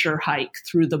nature hike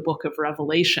through the book of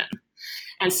Revelation.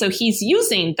 And so he's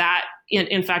using that,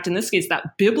 in fact, in this case,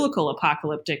 that biblical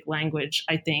apocalyptic language,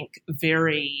 I think,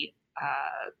 very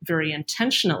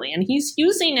intentionally. And he's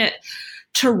using it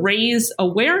to raise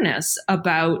awareness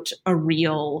about a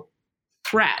real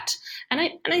threat. And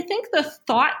I think the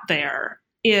thought there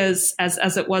is,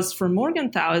 as it was for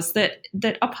Morgenthau, is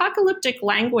that apocalyptic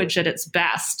language at its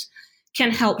best can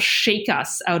help shake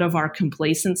us out of our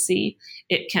complacency.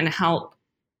 It can help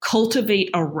cultivate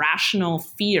a rational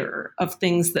fear of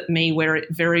things that may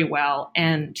very well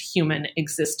end human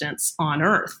existence on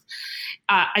Earth.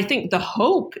 I think the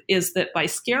hope is that by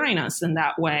scaring us in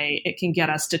that way, it can get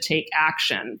us to take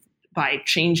action by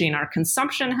changing our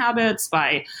consumption habits,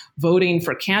 by voting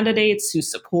for candidates who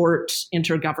support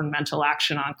intergovernmental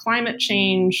action on climate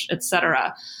change, et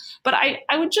cetera. But I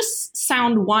would just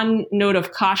sound one note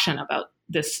of caution about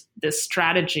this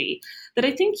strategy, that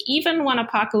I think even when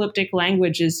apocalyptic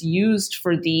language is used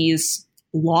for these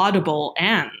laudable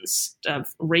ends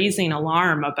of raising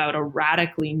alarm about a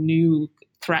radically new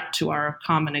threat to our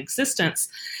common existence,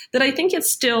 that I think it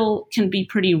still can be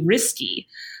pretty risky.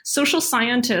 Social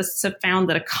scientists have found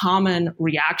that a common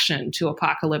reaction to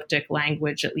apocalyptic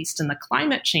language, at least in the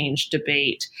climate change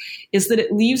debate, is that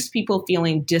it leaves people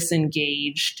feeling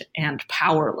disengaged and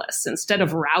powerless. Instead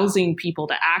of rousing people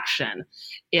to action,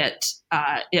 it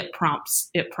prompts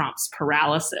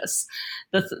paralysis.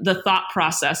 The thought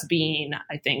process being,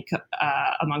 I think,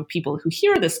 among people who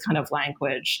hear this kind of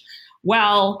language,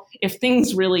 well, if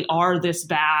things really are this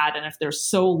bad and if there's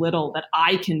so little that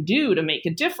I can do to make a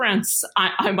difference,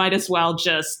 I might as well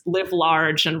just live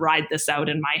large and ride this out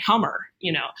in my Hummer,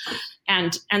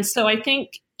 And so I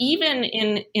think even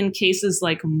in cases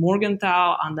like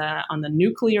Morgenthau on the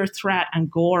nuclear threat and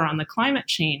Gore on the climate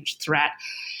change threat,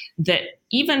 that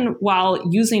even while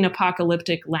using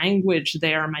apocalyptic language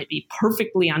there might be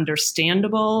perfectly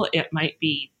understandable, it might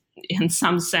be in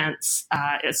some sense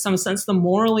the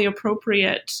morally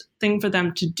appropriate thing for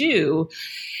them to do,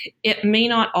 it may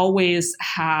not always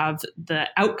have the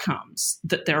outcomes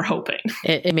that they're hoping.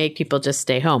 It made people just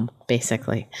stay home,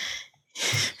 basically.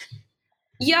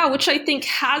 Yeah, which I think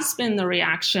has been the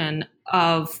reaction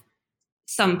of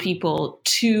some people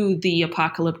to the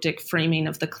apocalyptic framing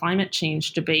of the climate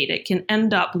change debate. It can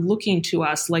end up looking to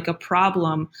us like a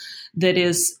problem that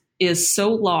is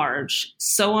so large,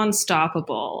 so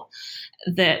unstoppable,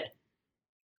 that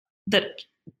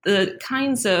the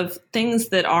kinds of things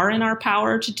that are in our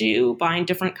power to do, buying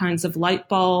different kinds of light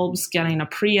bulbs, getting a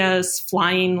Prius,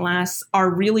 flying less,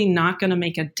 are really not going to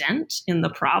make a dent in the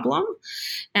problem.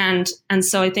 And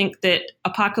so I think that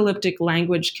apocalyptic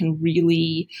language can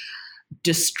really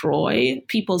destroy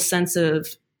people's sense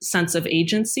of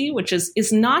agency, which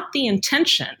is not the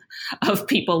intention of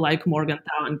people like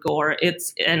Morgenthau and Gore.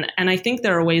 And I think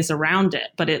there are ways around it,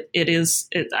 but it is.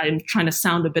 I'm trying to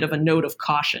sound a bit of a note of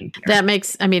caution here.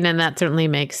 And that certainly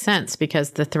makes sense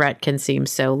because the threat can seem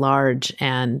so large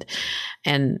and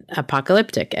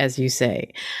apocalyptic, as you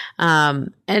say.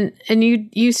 And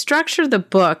you structure the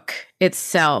book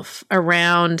itself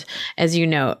around, as you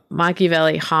know,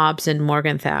 Machiavelli, Hobbes, and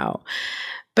Morgenthau.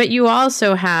 But you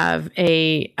also have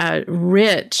a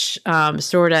rich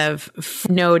sort of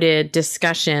noted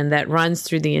discussion that runs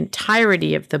through the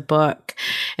entirety of the book.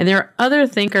 And there are other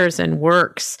thinkers and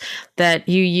works that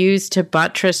you use to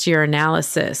buttress your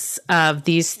analysis of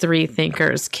these three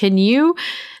thinkers. Can you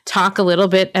talk a little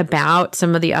bit about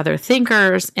some of the other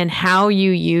thinkers and how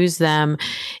you use them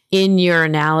in your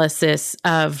analysis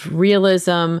of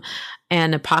realism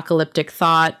and apocalyptic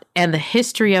thought and the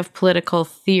history of political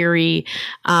theory,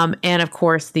 and of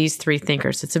course, these three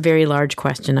thinkers? It's a very large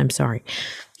question. I'm sorry.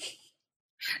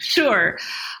 Sure.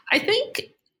 I think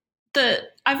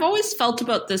that I've always felt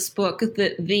about this book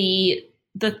that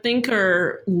the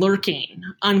thinker lurking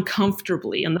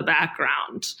uncomfortably in the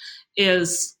background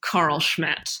is Carl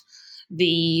Schmitt,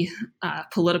 the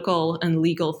political and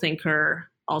legal thinker,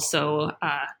 also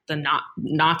the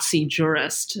Nazi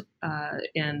jurist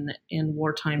in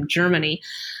wartime Germany.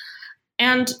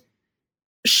 And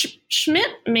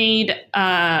Schmitt made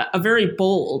a very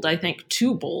bold, I think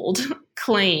too bold,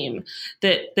 claim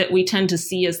that we tend to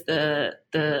see as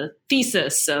the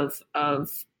thesis of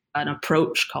an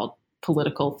approach called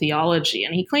political theology.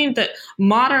 And he claimed that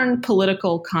modern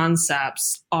political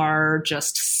concepts are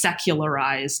just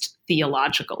secularized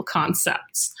theological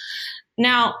concepts.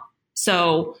 Now,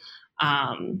 so,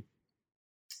 to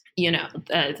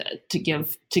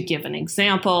give an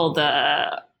example,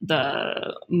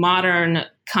 the modern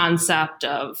concept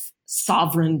of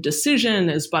sovereign decision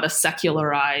is but a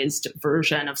secularized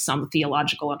version of some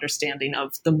theological understanding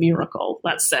of the miracle,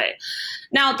 let's say.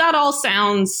 Now, that all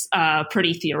sounds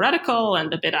pretty theoretical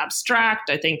and a bit abstract.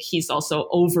 I think he's also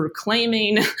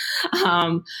overclaiming.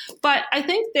 But I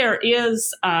think there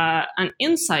is an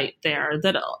insight there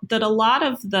that a lot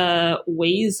of the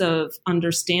ways of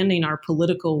understanding our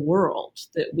political world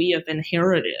that we have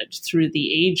inherited through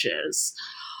the ages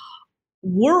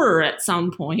were at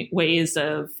some point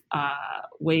religious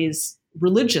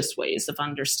ways of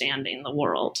understanding the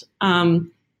world.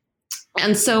 And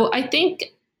so I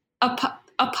think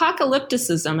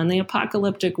apocalypticism and the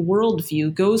apocalyptic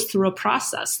worldview goes through a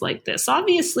process like this.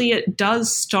 Obviously, it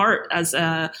does start as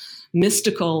a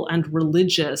mystical and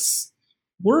religious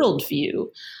worldview.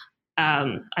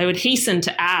 I would hasten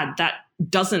to add that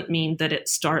doesn't mean that it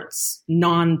starts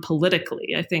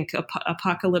non-politically. I think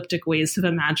apocalyptic ways of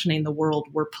imagining the world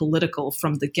were political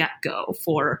from the get-go.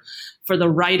 For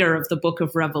the writer of the book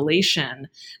of Revelation,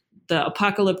 the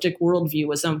apocalyptic worldview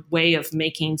was a way of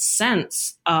making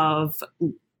sense of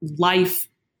life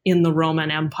in the Roman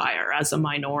Empire as a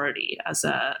minority, as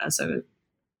a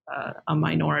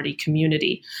minority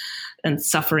community, and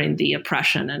suffering the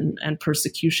oppression and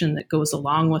persecution that goes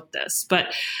along with this.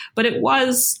 But it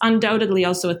was undoubtedly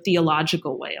also a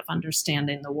theological way of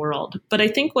understanding the world. But I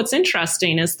think what's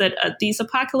interesting is that these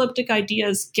apocalyptic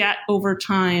ideas get over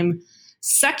time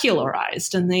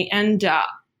secularized, and they end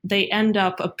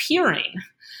up appearing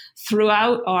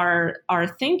throughout our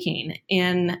thinking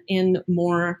in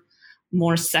more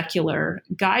secular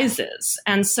guises.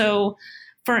 And so,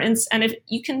 for instance, and if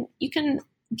you can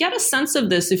get a sense of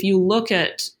this if you look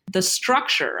at the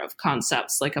structure of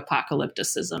concepts like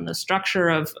apocalypticism. The structure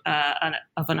of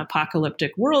an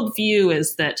apocalyptic worldview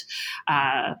is that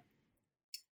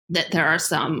there are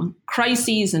some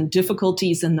crises and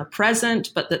difficulties in the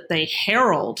present, but that they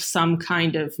herald some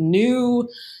kind of new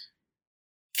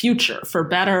future, for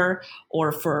better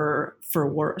or for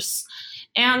worse.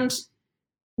 And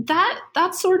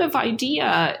that sort of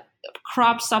idea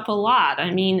crops up a lot.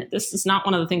 I mean, this is not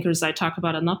one of the thinkers I talk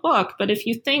about in the book, but if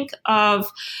you think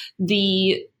of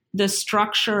the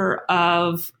structure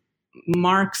of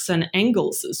Marx and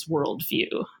Engels'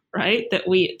 worldview, right?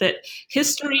 That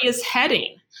history is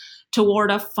heading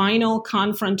toward a final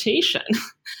confrontation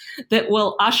that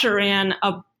will usher in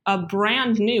a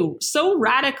brand new, so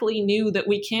radically new that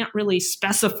we can't really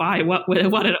specify what it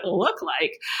will look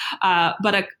like,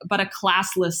 but a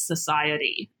classless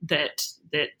society that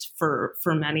for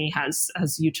many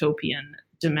has utopian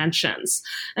dimensions.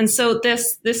 And so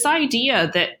this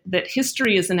idea that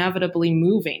history is inevitably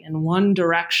moving in one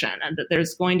direction, and that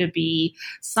there's going to be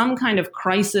some kind of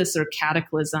crisis or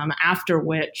cataclysm after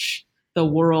which the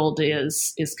world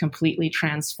is completely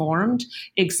transformed,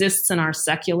 exists in our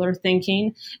secular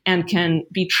thinking, and can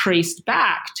be traced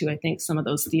back to, I think, some of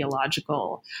those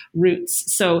theological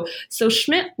roots. So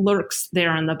Schmidt lurks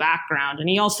there in the background, and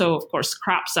he also, of course,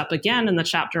 crops up again in the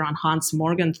chapter on Hans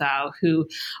Morgenthau, who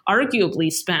arguably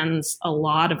spends a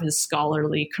lot of his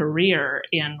scholarly career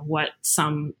in what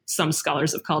some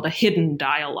scholars have called a hidden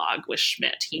dialogue with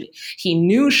Schmidt. He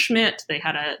knew Schmidt. They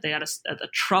had a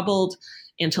troubled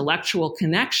intellectual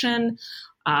connection.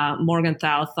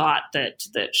 Morgenthau thought that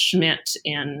Schmidt,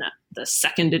 in the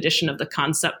second edition of the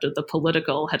Concept of the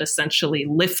Political, had essentially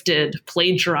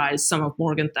plagiarized some of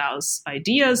Morgenthau's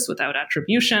ideas without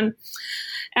attribution.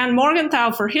 And Morgenthau,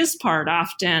 for his part,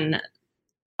 often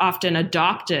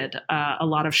adopted a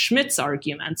lot of Schmidt's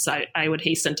arguments, I would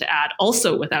hasten to add,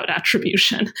 also without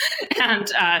attribution.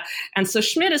 And so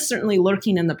Schmidt is certainly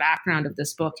lurking in the background of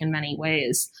this book in many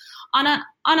ways. On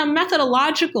a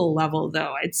methodological level,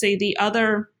 though, I'd say the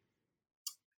other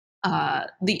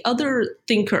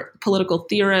thinker, political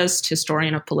theorist,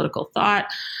 historian of political thought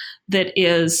that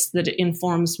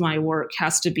informs my work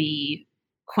has to be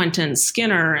Quentin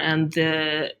Skinner, and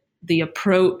the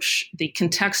approach, the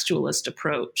contextualist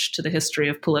approach to the history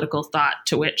of political thought,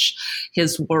 to which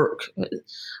his work,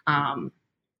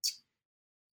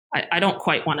 I don't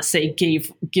quite want to say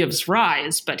gives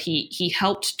rise, but he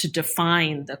helped to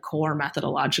define the core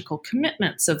methodological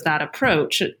commitments of that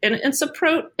approach. And it's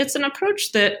an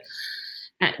approach that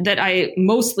I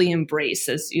mostly embrace,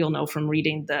 as you'll know from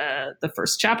reading the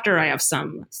first chapter. I have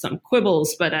some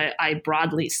quibbles, but I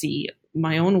broadly see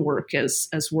my own work as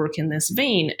work in this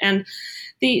vein. And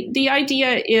the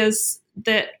idea is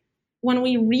that when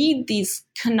we read these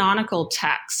canonical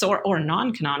texts or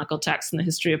non-canonical texts in the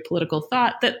history of political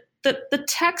thought, the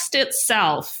text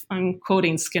itself, I'm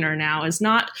quoting Skinner now, is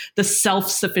not the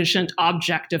self-sufficient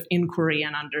object of inquiry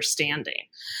and understanding.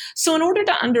 So in order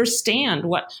to understand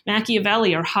what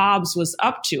Machiavelli or Hobbes was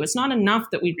up to, it's not enough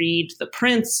that we read The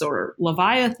Prince or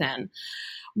Leviathan.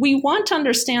 We want to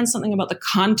understand something about the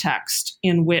context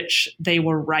in which they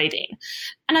were writing.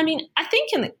 And I mean, I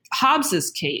think in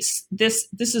Hobbes's case, this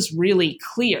is really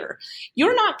clear.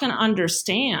 You're not going to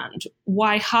understand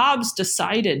why Hobbes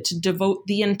decided to devote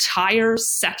the entire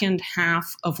second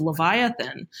half of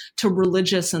Leviathan to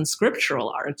religious and scriptural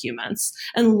arguments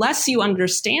unless you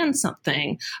understand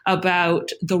something about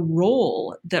the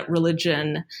role that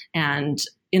religion and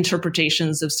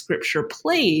interpretations of scripture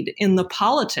played in the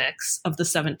politics of the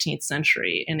 17th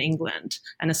century in England,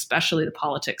 and especially the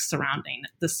politics surrounding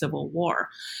the Civil War.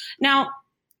 Now,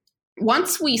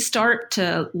 once we start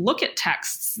to look at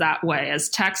texts that way, as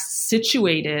texts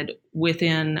situated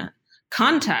within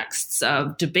contexts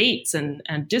of debates and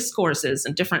discourses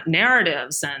and different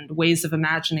narratives and ways of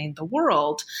imagining the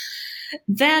world,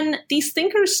 then these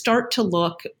thinkers start to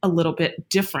look a little bit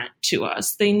different to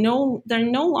us. They no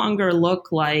longer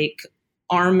look like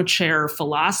armchair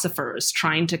philosophers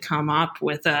trying to come up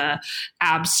with a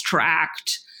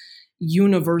abstract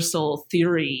universal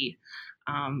theory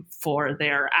for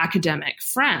their academic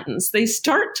friends. They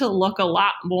start to look a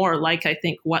lot more like, I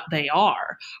think, what they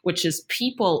are, which is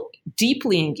people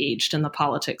deeply engaged in the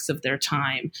politics of their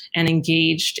time and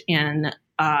engaged in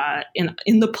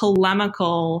the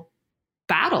polemical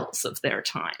battles of their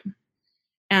time.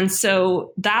 And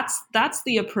so that's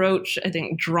the approach, I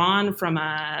think, drawn from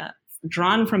a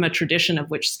tradition of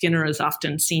which Skinner is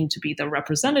often seen to be the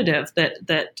representative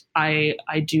that I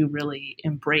do really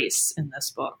embrace in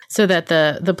this book. So that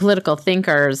the political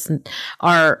thinkers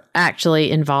are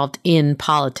actually involved in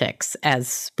politics,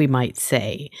 as we might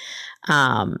say,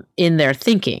 in their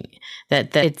thinking,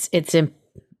 that it's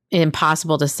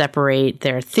impossible to separate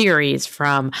their theories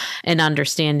from an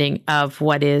understanding of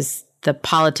what is the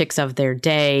politics of their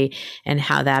day and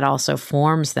how that also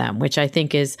forms them, which I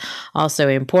think is also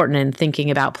important in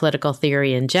thinking about political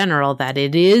theory in general, that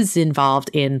it is involved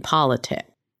in politics.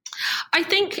 I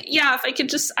think,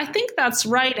 I think that's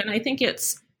right. And I think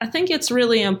it's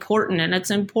really important, and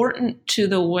it's important to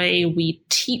the way we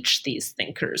teach these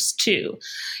thinkers too.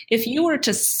 If you were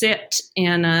to sit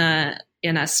in a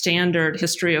standard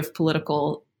history of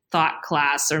political thought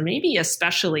class, or maybe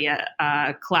especially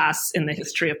a class in the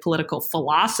history of political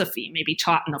philosophy, maybe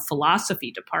taught in a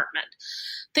philosophy department,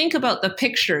 think about the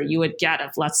picture you would get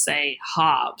of, let's say,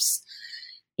 Hobbes.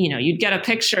 You know, you'd get a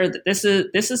picture that this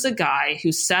is a guy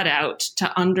who set out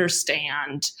to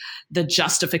understand the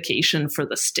justification for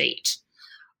the state.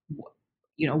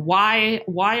 You know, why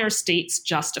are states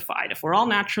justified? If we're all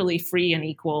naturally free and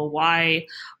equal, why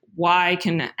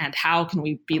can and how can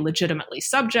we be legitimately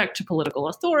subject to political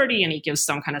authority? And he gives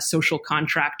some kind of social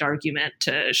contract argument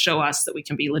to show us that we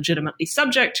can be legitimately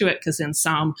subject to it because in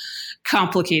some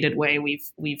complicated way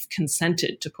we've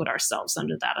consented to put ourselves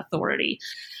under that authority.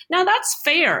 Now that's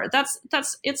fair.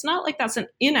 It's not like that's an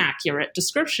inaccurate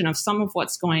description of some of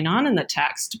what's going on in the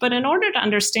text. But in order to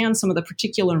understand some of the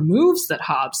particular moves that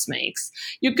Hobbes makes,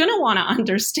 you're going to want to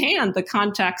understand the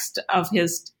context of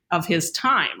his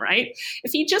time, right?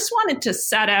 If he just wanted to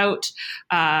set out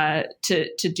to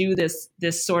do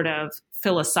this sort of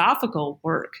philosophical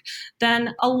work,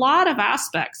 then a lot of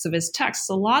aspects of his texts,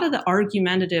 a lot of the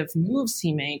argumentative moves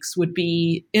he makes would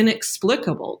be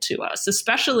inexplicable to us.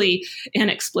 Especially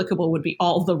inexplicable would be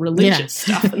all the religious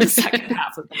stuff in the second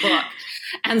half of the book.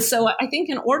 And so I think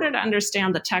in order to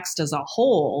understand the text as a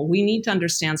whole, we need to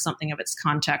understand something of its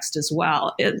context as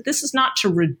well. This is not to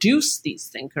reduce these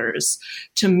thinkers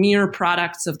to mere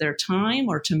products of their time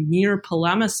or to mere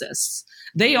polemicists.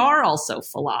 They are also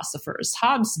philosophers.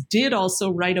 Hobbes did also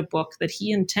write a book that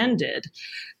he intended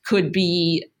could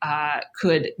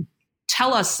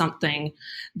tell us something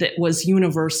that was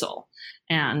universal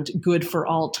and good for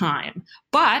all time.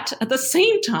 But at the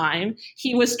same time,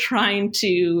 he was trying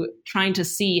to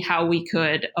see how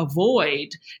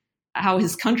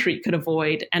his country could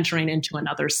avoid entering into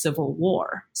another civil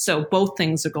war. So both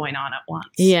things are going on at once.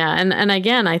 Yeah. And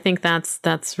again, I think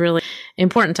that's really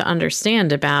important to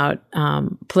understand about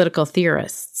political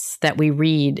theorists that we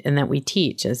read and that we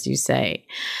teach, as you say.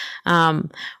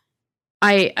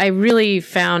 I really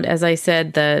found, as I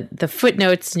said, the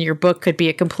footnotes in your book could be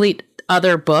a complete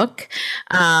other book.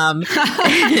 And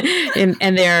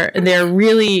they're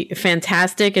really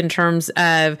fantastic in terms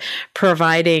of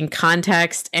providing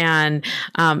context and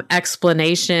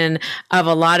explanation of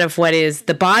a lot of what is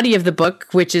the body of the book,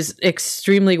 which is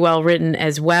extremely well written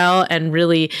as well and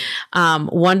really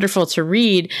wonderful to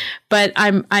read. But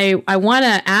I want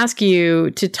to ask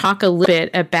you to talk a little bit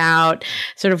about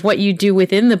sort of what you do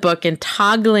within the book and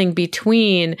toggling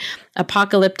between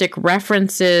apocalyptic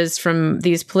references from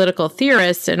these political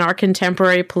theorists and our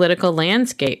contemporary political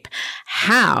landscape.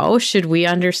 How should we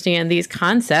understand these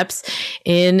concepts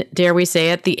in, dare we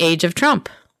say it, the age of Trump?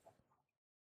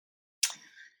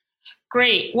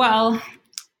 Great. Well,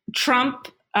 Trump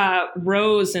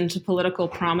rose into political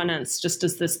prominence just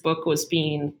as this book was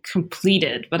being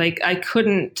completed, but I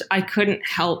couldn't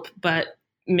help but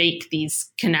make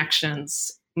these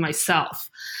connections myself.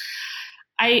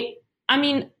 I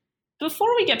mean,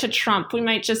 before we get to Trump, we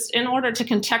might just, in order to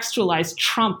contextualize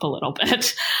Trump a little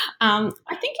bit, I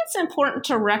think it's important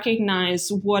to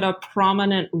recognize what a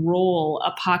prominent role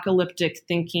apocalyptic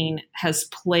thinking has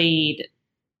played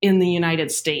in the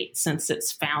United States since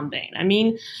its founding. I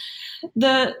mean,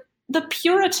 the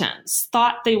Puritans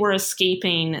thought they were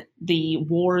escaping the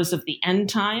wars of the end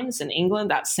times in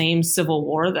England, that same civil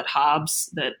war that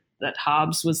Hobbes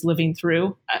was living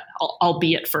through,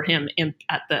 albeit for him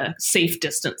at the safe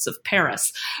distance of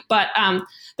Paris. But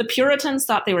the Puritans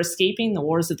thought they were escaping the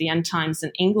wars of the end times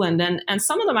in England, and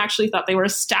some of them actually thought they were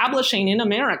establishing in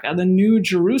America the New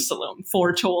Jerusalem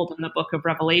foretold in the book of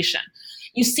Revelation.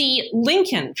 You see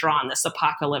Lincoln draw on this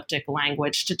apocalyptic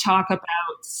language to talk about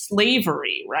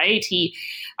slavery, right? He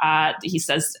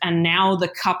says, and now the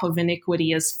cup of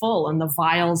iniquity is full and the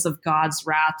vials of God's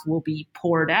wrath will be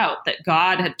poured out, that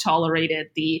God had tolerated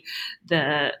the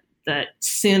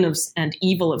sin of and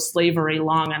evil of slavery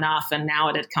long enough, and now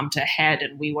it had come to a head,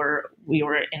 and we were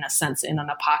in a sense in an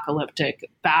apocalyptic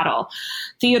battle.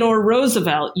 Theodore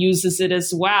Roosevelt uses it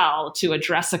as well to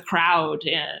address a crowd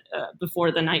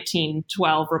before the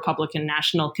 1912 Republican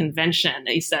National Convention.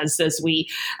 He says, as we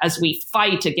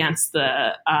fight against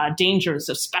the dangers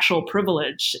of special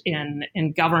privilege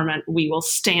in government, we will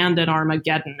stand at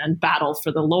Armageddon and battle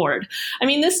for the Lord. I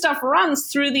mean, this stuff runs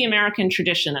through the American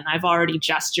tradition, and I've already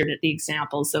gestured at the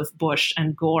examples of Bush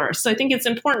and Gore. So I think it's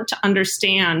important to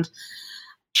understand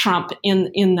Trump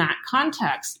in that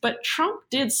context. But Trump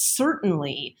did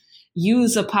certainly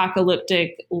use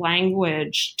apocalyptic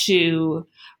language to,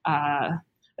 I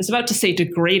was about to say to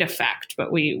great effect,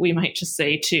 but we might just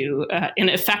say to in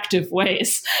effective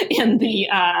ways in the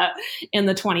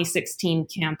 2016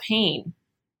 campaign.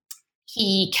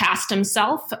 He cast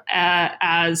himself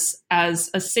as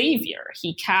a savior.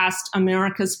 He cast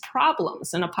America's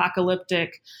problems in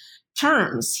apocalyptic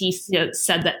terms. He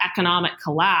said that economic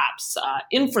collapse,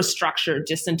 infrastructure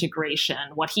disintegration,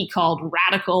 what he called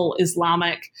radical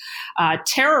Islamic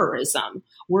terrorism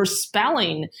were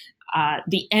spelling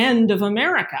the end of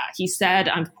America. He said,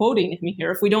 I'm quoting him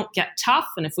here, if we don't get tough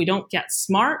and if we don't get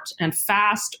smart and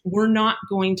fast, we're not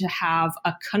going to have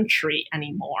a country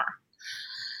anymore.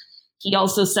 He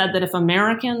also said that if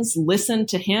Americans listened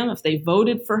to him, if they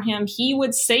voted for him, he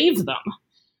would save them.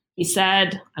 He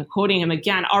said, I'm quoting him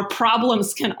again, our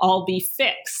problems can all be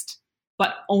fixed,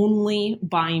 but only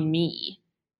by me.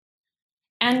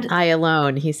 And I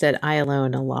alone, he said, I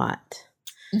alone a lot.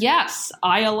 Yes,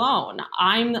 I alone.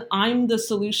 I'm the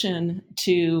solution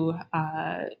to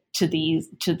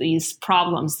these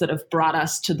problems that have brought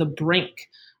us to the brink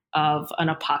of an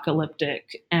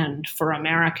apocalyptic end for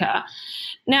America.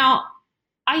 Now,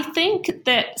 I think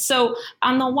that, so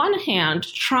on the one hand,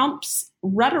 Trump's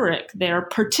rhetoric there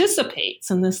participates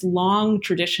in this long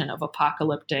tradition of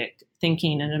apocalyptic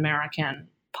thinking in American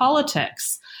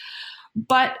politics.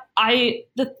 But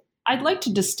I'd like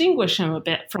to distinguish him a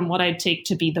bit from what I'd take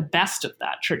to be the best of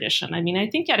that tradition. I mean, I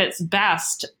think at its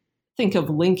best, think of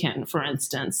Lincoln, for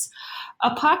instance,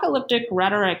 apocalyptic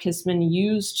rhetoric has been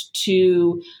used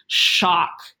to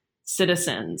shock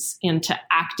citizens into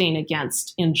acting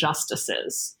against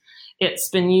injustices. It's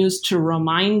been used to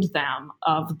remind them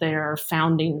of their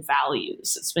founding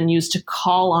values. It's been used to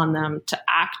call on them to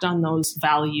act on those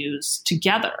values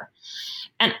together.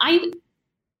 And I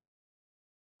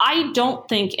don't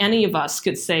think any of us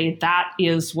could say that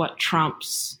is what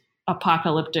Trump's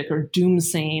apocalyptic or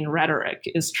doomsaying rhetoric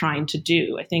is trying to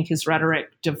do. I think his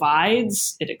rhetoric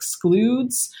divides, it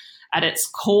excludes. At its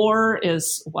core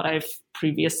is what I've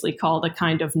previously called a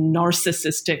kind of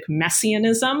narcissistic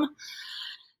messianism,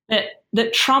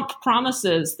 that Trump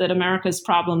promises that America's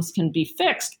problems can be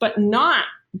fixed, but not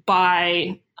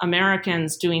by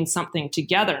Americans doing something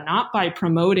together, not by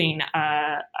promoting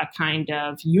a kind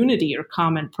of unity or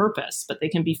common purpose, but they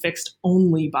can be fixed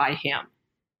only by him,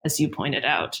 as you pointed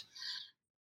out.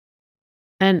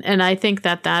 And I think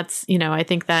that's, I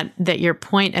think that your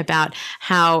point about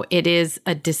how it is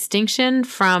a distinction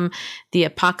from the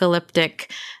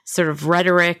apocalyptic sort of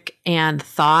rhetoric and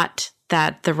thought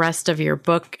that the rest of your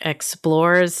book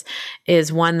explores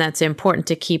is one that's important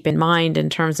to keep in mind in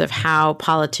terms of how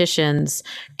politicians,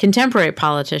 contemporary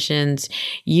politicians,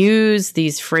 use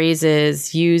these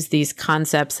phrases, use these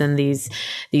concepts and these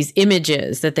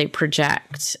images that they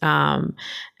project.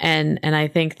 And I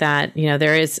think that,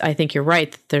 I think you're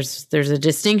right. There's a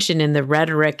distinction in the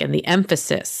rhetoric and the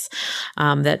emphasis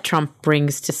that Trump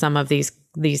brings to some of these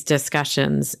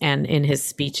discussions and in his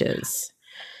speeches.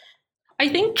 I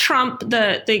think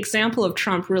the example of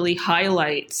Trump really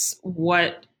highlights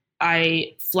what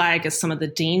I flag as some of the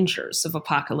dangers of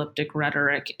apocalyptic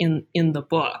rhetoric in the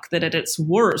book, that at its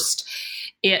worst,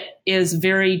 it is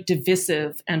very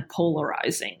divisive and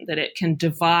polarizing, that it can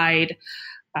divide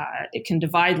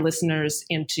listeners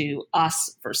into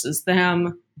us versus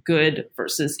them, good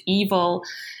versus evil.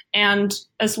 And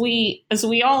as we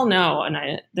all know,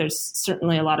 and there's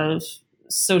certainly a lot of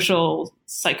social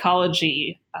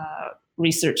psychology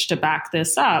research to back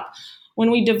this up, when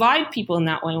we divide people in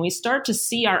that way, and we start to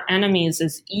see our enemies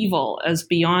as evil, as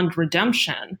beyond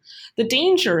redemption, the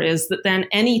danger is that then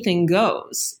anything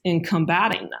goes in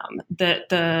combating them, that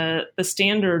the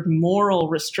standard moral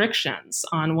restrictions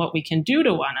on what we can do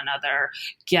to one another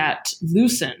get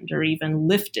loosened or even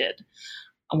lifted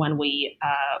when we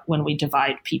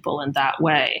divide people in that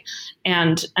way.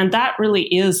 And that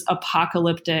really is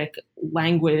apocalyptic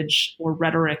language or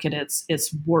rhetoric at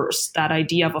its worst, that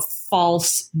idea of a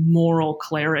false moral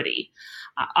clarity,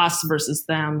 us versus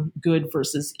them, good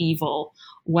versus evil,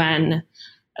 when,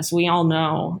 as we all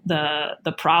know,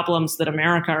 the problems that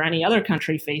America or any other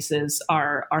country faces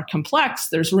are complex.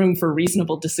 There's room for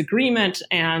reasonable disagreement,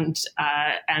 and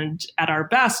at our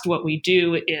best, what we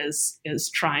do is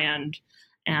try and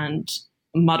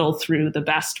muddle through the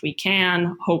best we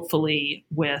can, hopefully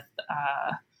with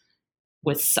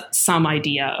some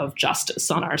idea of justice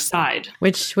on our side.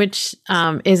 Which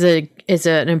is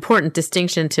an important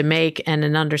distinction to make, and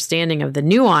an understanding of the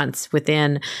nuance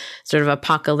within sort of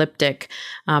apocalyptic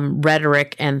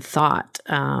rhetoric and thought.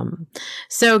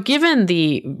 So given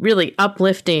the really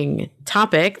uplifting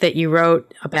topic that you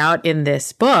wrote about in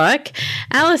this book,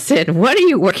 Alison, what are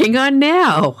you working on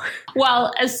now?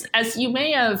 Well, as you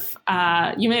may have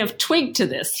twigged to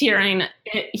this, hearing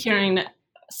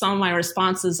some of my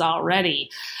responses already,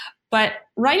 but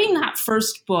writing that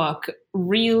first book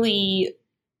really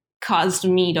caused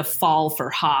me to fall for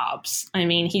Hobbes. I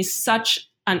mean, he's such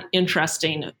an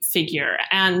interesting figure,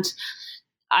 and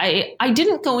I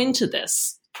didn't go into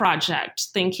this project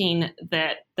thinking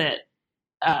that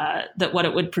what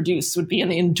it would produce would be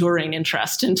an enduring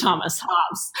interest in Thomas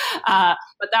Hobbes,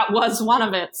 but that was one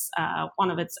of its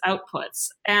outputs.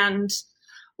 And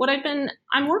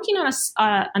I'm working on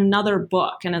another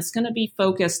book, and it's going to be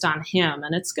focused on him,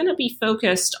 and it's going to be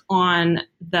focused on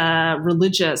the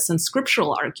religious and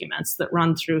scriptural arguments that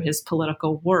run through his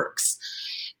political works.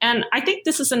 And I think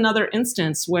this is another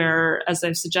instance where, as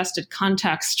I've suggested,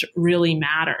 context really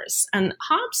matters. And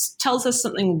Hobbes tells us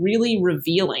something really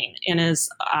revealing in his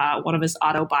one of his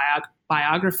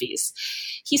autobiographies.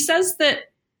 He says that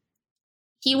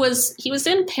he was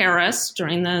in Paris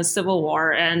during the Civil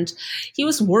War, and he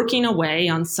was working away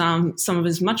on some of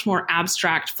his much more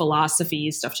abstract philosophy,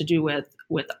 stuff to do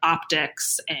with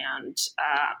optics and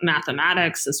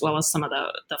mathematics, as well as some of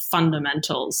the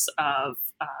fundamentals of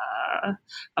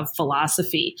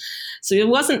philosophy. So he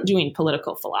wasn't doing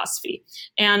political philosophy.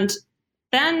 And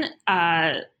then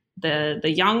the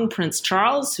young Prince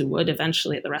Charles, who would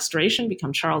eventually at the Restoration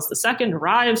become Charles II,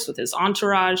 arrives with his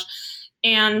entourage,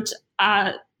 and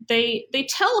they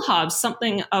tell Hobbes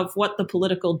something of what the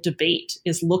political debate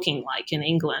is looking like in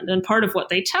England. And part of what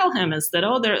they tell him is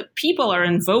that, people are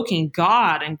invoking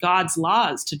God and God's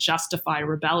laws to justify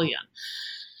rebellion.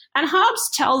 And Hobbes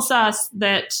tells us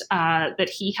that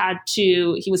he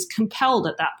was compelled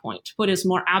at that point to put his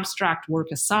more abstract work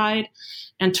aside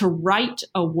and to write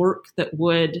a work that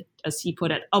would, as he put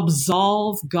it,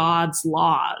 absolve God's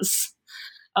laws.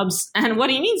 And what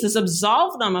he means is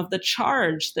absolve them of the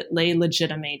charge that they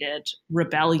legitimated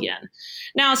rebellion.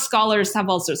 Now, scholars have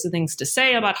all sorts of things to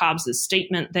say about Hobbes's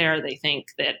statement there. They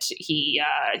think that he's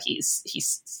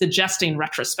suggesting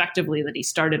retrospectively that he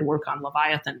started work on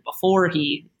Leviathan before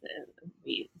we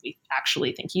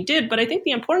actually think he did. But I think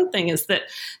the important thing is that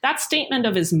statement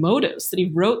of his motives, that he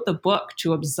wrote the book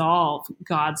to absolve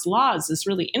God's laws, is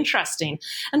really interesting.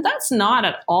 And that's not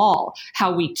at all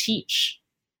how we teach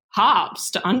Hobbes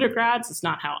to undergrads. It's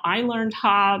not how I learned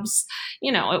Hobbes.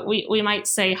 We might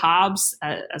say Hobbes,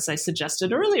 as I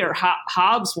suggested earlier,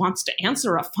 Hobbes wants to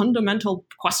answer a fundamental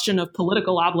question of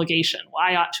political obligation.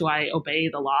 Why ought to I obey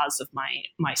the laws of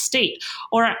my state?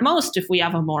 Or at most, if we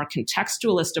have a more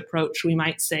contextualist approach, we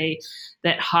might say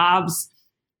that Hobbes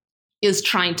is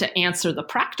trying to answer the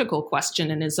practical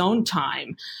question in his own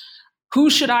time. Who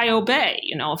should I obey?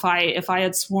 If I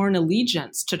had sworn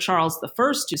allegiance to Charles I,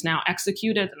 who's now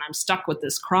executed, and I'm stuck with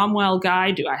this Cromwell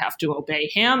guy, do I have to obey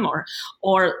him?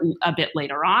 Or a bit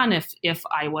later on, if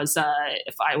I was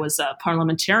a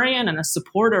parliamentarian and a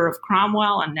supporter of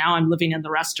Cromwell, and now I'm living in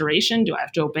the Restoration, do I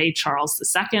have to obey Charles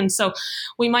II? So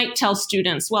we might tell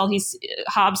students, well,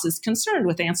 Hobbes is concerned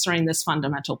with answering this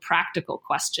fundamental practical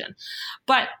question,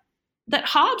 but that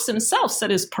Hobbes himself said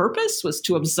his purpose was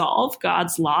to absolve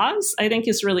God's laws, I think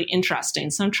is really interesting.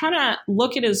 So I'm trying to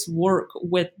look at his work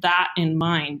with that in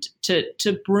mind, to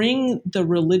bring the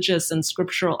religious and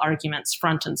scriptural arguments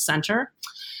front and center.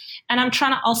 And I'm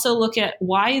trying to also look at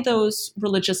why those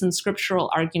religious and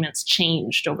scriptural arguments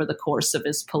changed over the course of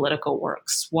his political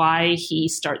works, why he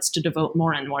starts to devote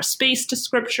more and more space to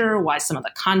scripture, why some of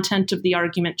the content of the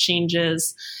argument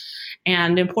changes,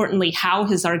 and importantly, how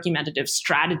his argumentative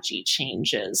strategy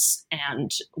changes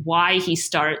and why he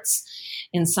starts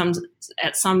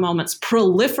at some moments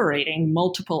proliferating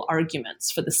multiple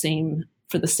arguments for the same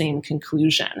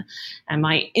conclusion. And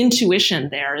my intuition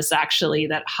there is actually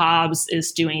that Hobbes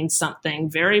is doing something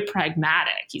very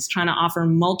pragmatic. He's trying to offer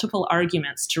multiple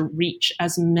arguments to reach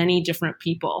as many different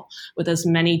people with as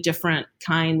many different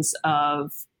kinds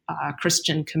of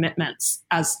Christian commitments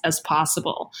as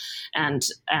possible. And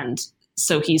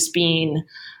so he's being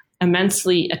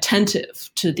immensely attentive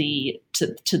to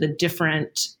the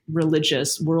different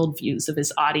religious worldviews of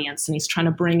his audience, and he's trying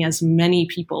to bring as many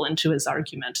people into his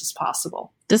argument as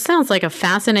possible. This sounds like a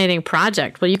fascinating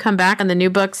project. Will you come back on the New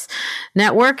Books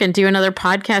Network and do another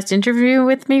podcast interview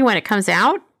with me when it comes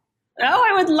out? Oh,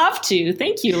 I would love to.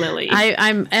 Thank you, Lily.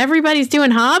 Everybody's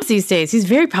doing Hobbes these days. He's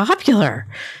very popular.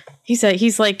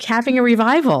 He's like having a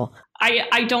revival.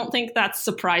 I don't think that's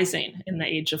surprising in the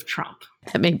age of Trump.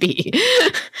 That may be.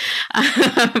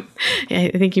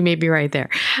 I think you may be right there.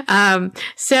 Alison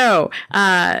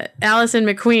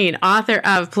McQueen, author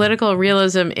of Political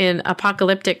Realism in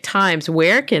Apocalyptic Times.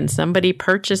 Where can somebody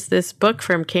purchase this book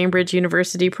from Cambridge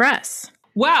University Press?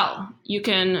 Well, you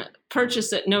can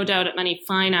purchase it, no doubt, at many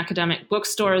fine academic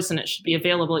bookstores, and it should be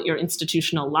available at your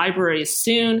institutional libraries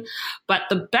soon. But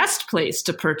the best place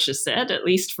to purchase it, at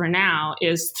least for now,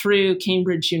 is through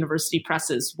Cambridge University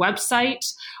Press's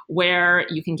website, where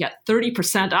you can get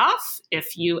 30% off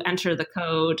if you enter the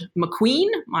code McQueen,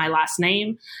 my last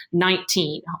name,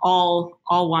 19, all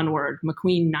one word,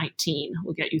 McQueen 19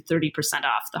 will get you 30%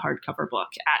 off the hardcover book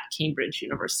at Cambridge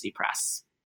University Press.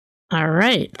 All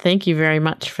right. Thank you very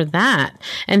much for that.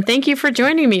 And thank you for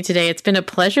joining me today. It's been a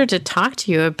pleasure to talk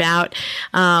to you about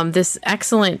this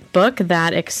excellent book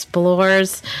that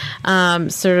explores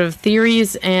sort of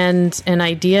theories and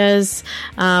ideas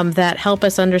that help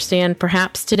us understand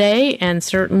perhaps today and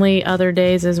certainly other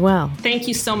days as well. Thank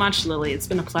you so much, Lily. It's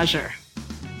been a pleasure.